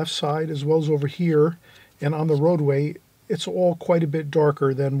here on the left side, as well as over here and on the roadway, it's all quite a bit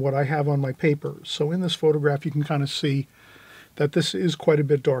darker than what I have on my paper. So in this photograph, you can kind of see that this is quite a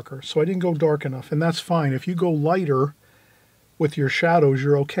bit darker. So I didn't go dark enough, and that's fine. If you go lighter with your shadows,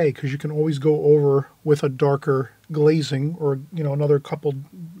 you're okay, because you can always go over with a darker glazing or, you know, another couple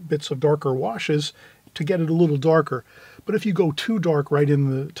bits of darker washes to get it a little darker. But if you go too dark right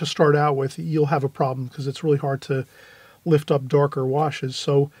to start out with, you'll have a problem, because it's really hard to lift up darker washes.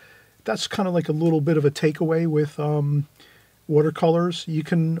 So that's kind of like a little bit of a takeaway with watercolors. You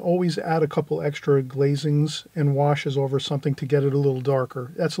can always add a couple extra glazings and washes over something to get it a little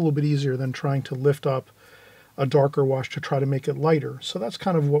darker. That's a little bit easier than trying to lift up a darker wash to try to make it lighter. So that's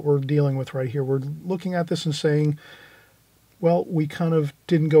kind of what we're dealing with right here. We're looking at this and saying, well, we kind of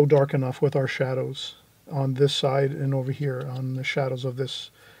didn't go dark enough with our shadows on this side and over here on the shadows of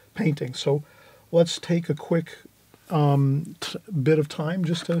this painting. So let's take a quick bit of time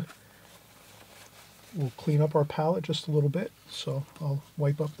just to, we'll clean up our palette just a little bit. So I'll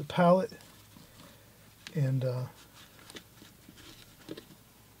wipe up the palette and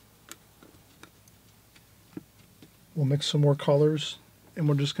we'll mix some more colors, and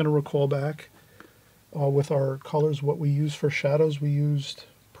we're just going to recall back with our colors what we used for shadows. We used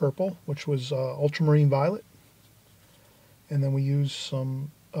purple, which was ultramarine violet, and then we used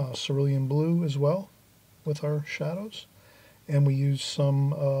some cerulean blue as well with our shadows, and we used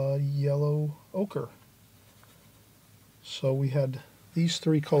some yellow ochre. So we had these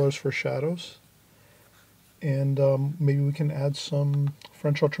three colors for shadows, and maybe we can add some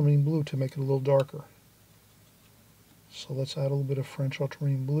French ultramarine blue to make it a little darker. So let's add a little bit of French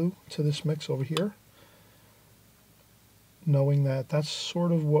ultramarine blue to this mix over here, knowing that that's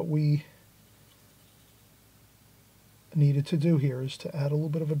sort of what we needed to do here, is to add a little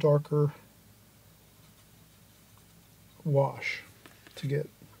bit of a darker wash to get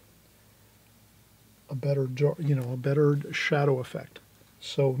a better, you know, a better shadow effect.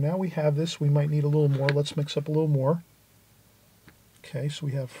 So now we have this. We might need a little more. Let's mix up a little more. Okay, so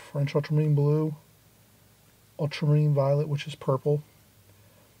we have French ultramarine blue, ultramarine violet, which is purple,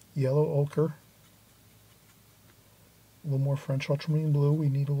 yellow ochre, a little more French ultramarine blue. We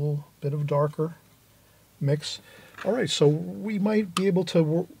need a little bit of darker mix. All right, so we might be able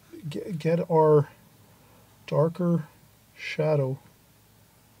to get our darker shadow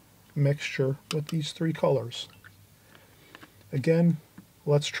mixture with these three colors. Again,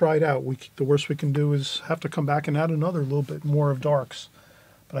 let's try it out. The worst we can do is have to come back and add another little bit more of darks.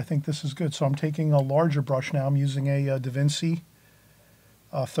 But I think this is good. So I'm taking a larger brush now. I'm using a Da Vinci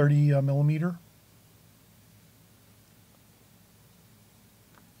 30 millimeter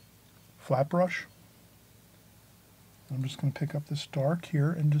flat brush. I'm just going to pick up this dark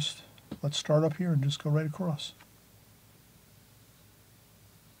here and just, let's start up here and just go right across.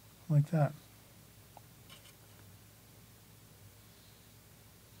 Like that.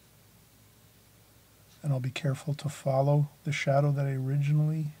 And I'll be careful to follow the shadow that I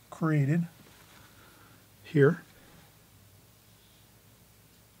originally created here.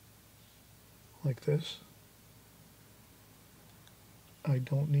 Like this. I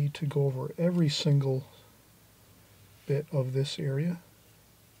don't need to go over every single bit of this area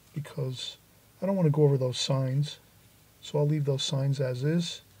because I don't want to go over those signs. So I'll leave those signs as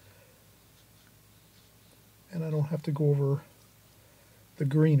is. And I don't have to go over the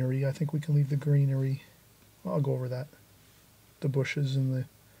greenery. I think we can leave the greenery. I'll go over that. The bushes and the...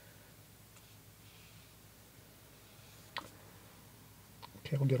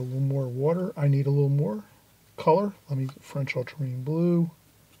 Okay, I'll get a little more water. I need a little more color. Let me get French ultramarine blue.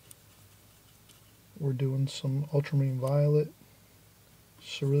 We're doing some ultramarine violet,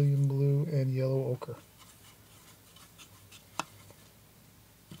 cerulean blue, and yellow ochre.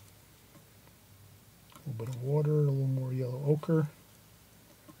 A little bit of water, a little more yellow ochre.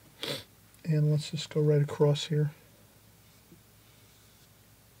 And let's just go right across here.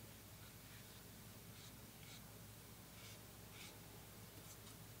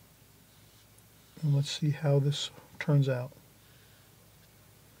 And let's see how this turns out.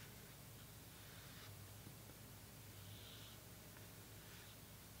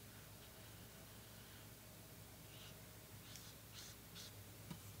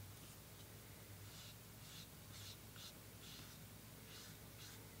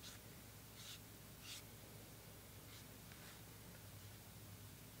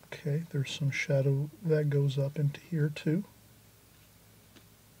 Okay, there's some shadow that goes up into here too.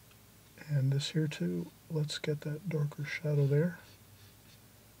 And this here too. Let's get that darker shadow there.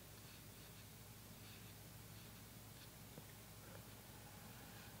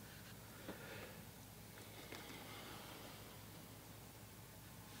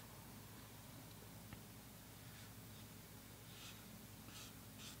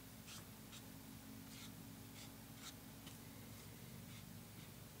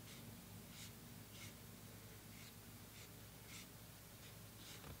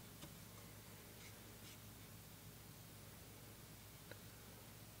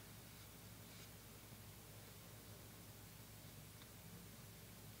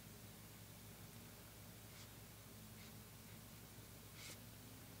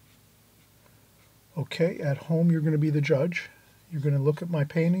 Okay, at home you're going to be the judge. You're going to look at my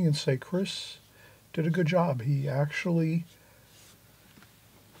painting and say, Chris did a good job. He actually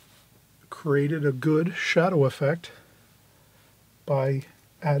created a good shadow effect by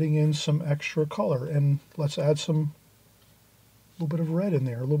adding in some extra color. And let's add a little bit of red in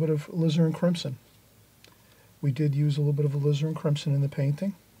there, a little bit of alizarin crimson. We did use a little bit of alizarin crimson in the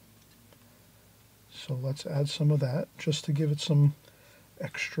painting. So let's add some of that just to give it some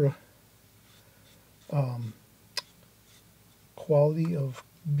extra quality of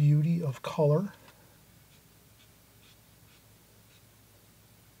beauty of color.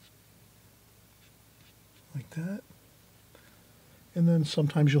 Like that. And then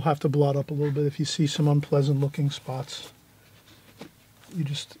sometimes you'll have to blot up a little bit if you see some unpleasant looking spots. You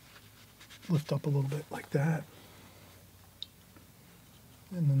just lift up a little bit like that.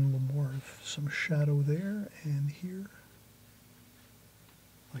 And then a little more of some shadow there and here.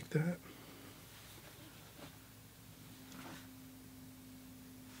 Like that.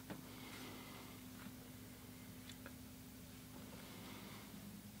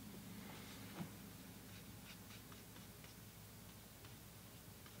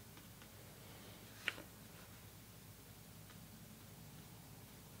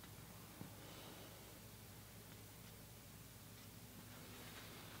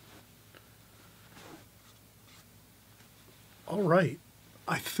 All right,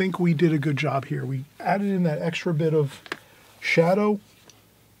 I think we did a good job here. We added in that extra bit of shadow,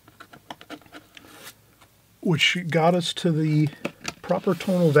 which got us to the proper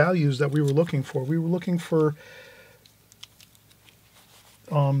tonal values that we were looking for. We were looking for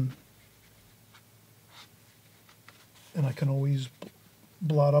and I can always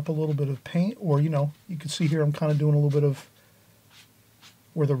blot up a little bit of paint, or you can see here I'm kind of doing a little bit of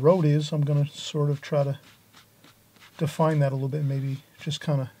where the road is. I'm going to sort of try to define that a little bit, maybe just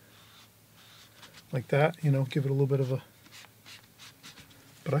kind of like that, give it a little bit of a,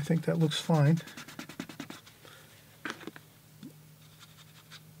 but I think that looks fine.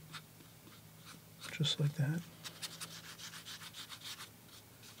 Just like that.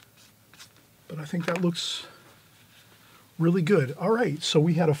 But I think that looks really good. All right, so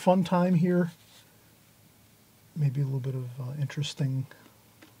we had a fun time here. Maybe a little bit of interesting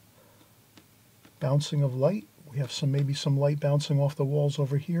bouncing of light. We have maybe some light bouncing off the walls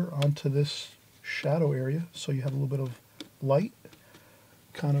over here onto this shadow area. So you have a little bit of light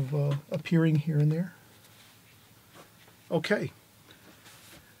kind of appearing here and there. Okay.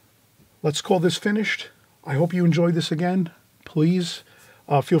 Let's call this finished. I hope you enjoyed this again. Please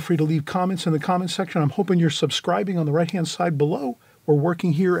feel free to leave comments in the comment section. I'm hoping you're subscribing on the right-hand side below. We're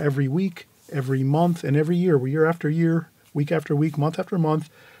working here every week, every month, and every year. We're year after year, week after week, month after month.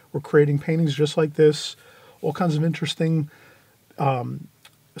 We're creating paintings just like this. All kinds of interesting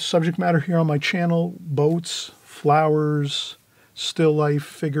subject matter here on my channel. Boats, flowers, still life,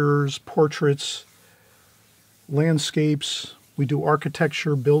 figures, portraits, landscapes. We do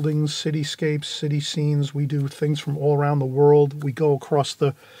architecture, buildings, cityscapes, city scenes. We do things from all around the world. We go across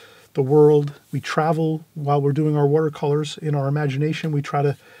the world. We travel while we're doing our watercolors. In our imagination, we try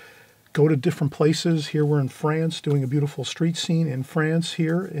to go to different places. Here we're in France doing a beautiful street scene in France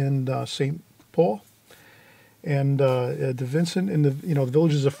here in St. Paul. And de Vincent in the the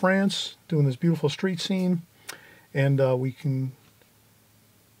villages of France, doing this beautiful street scene, and we can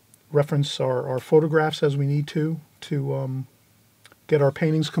reference our photographs as we need to get our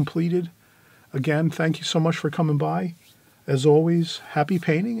paintings completed. Again, thank you so much for coming by. As always, happy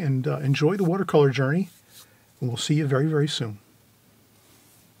painting and enjoy the watercolor journey. And we'll see you very, very soon.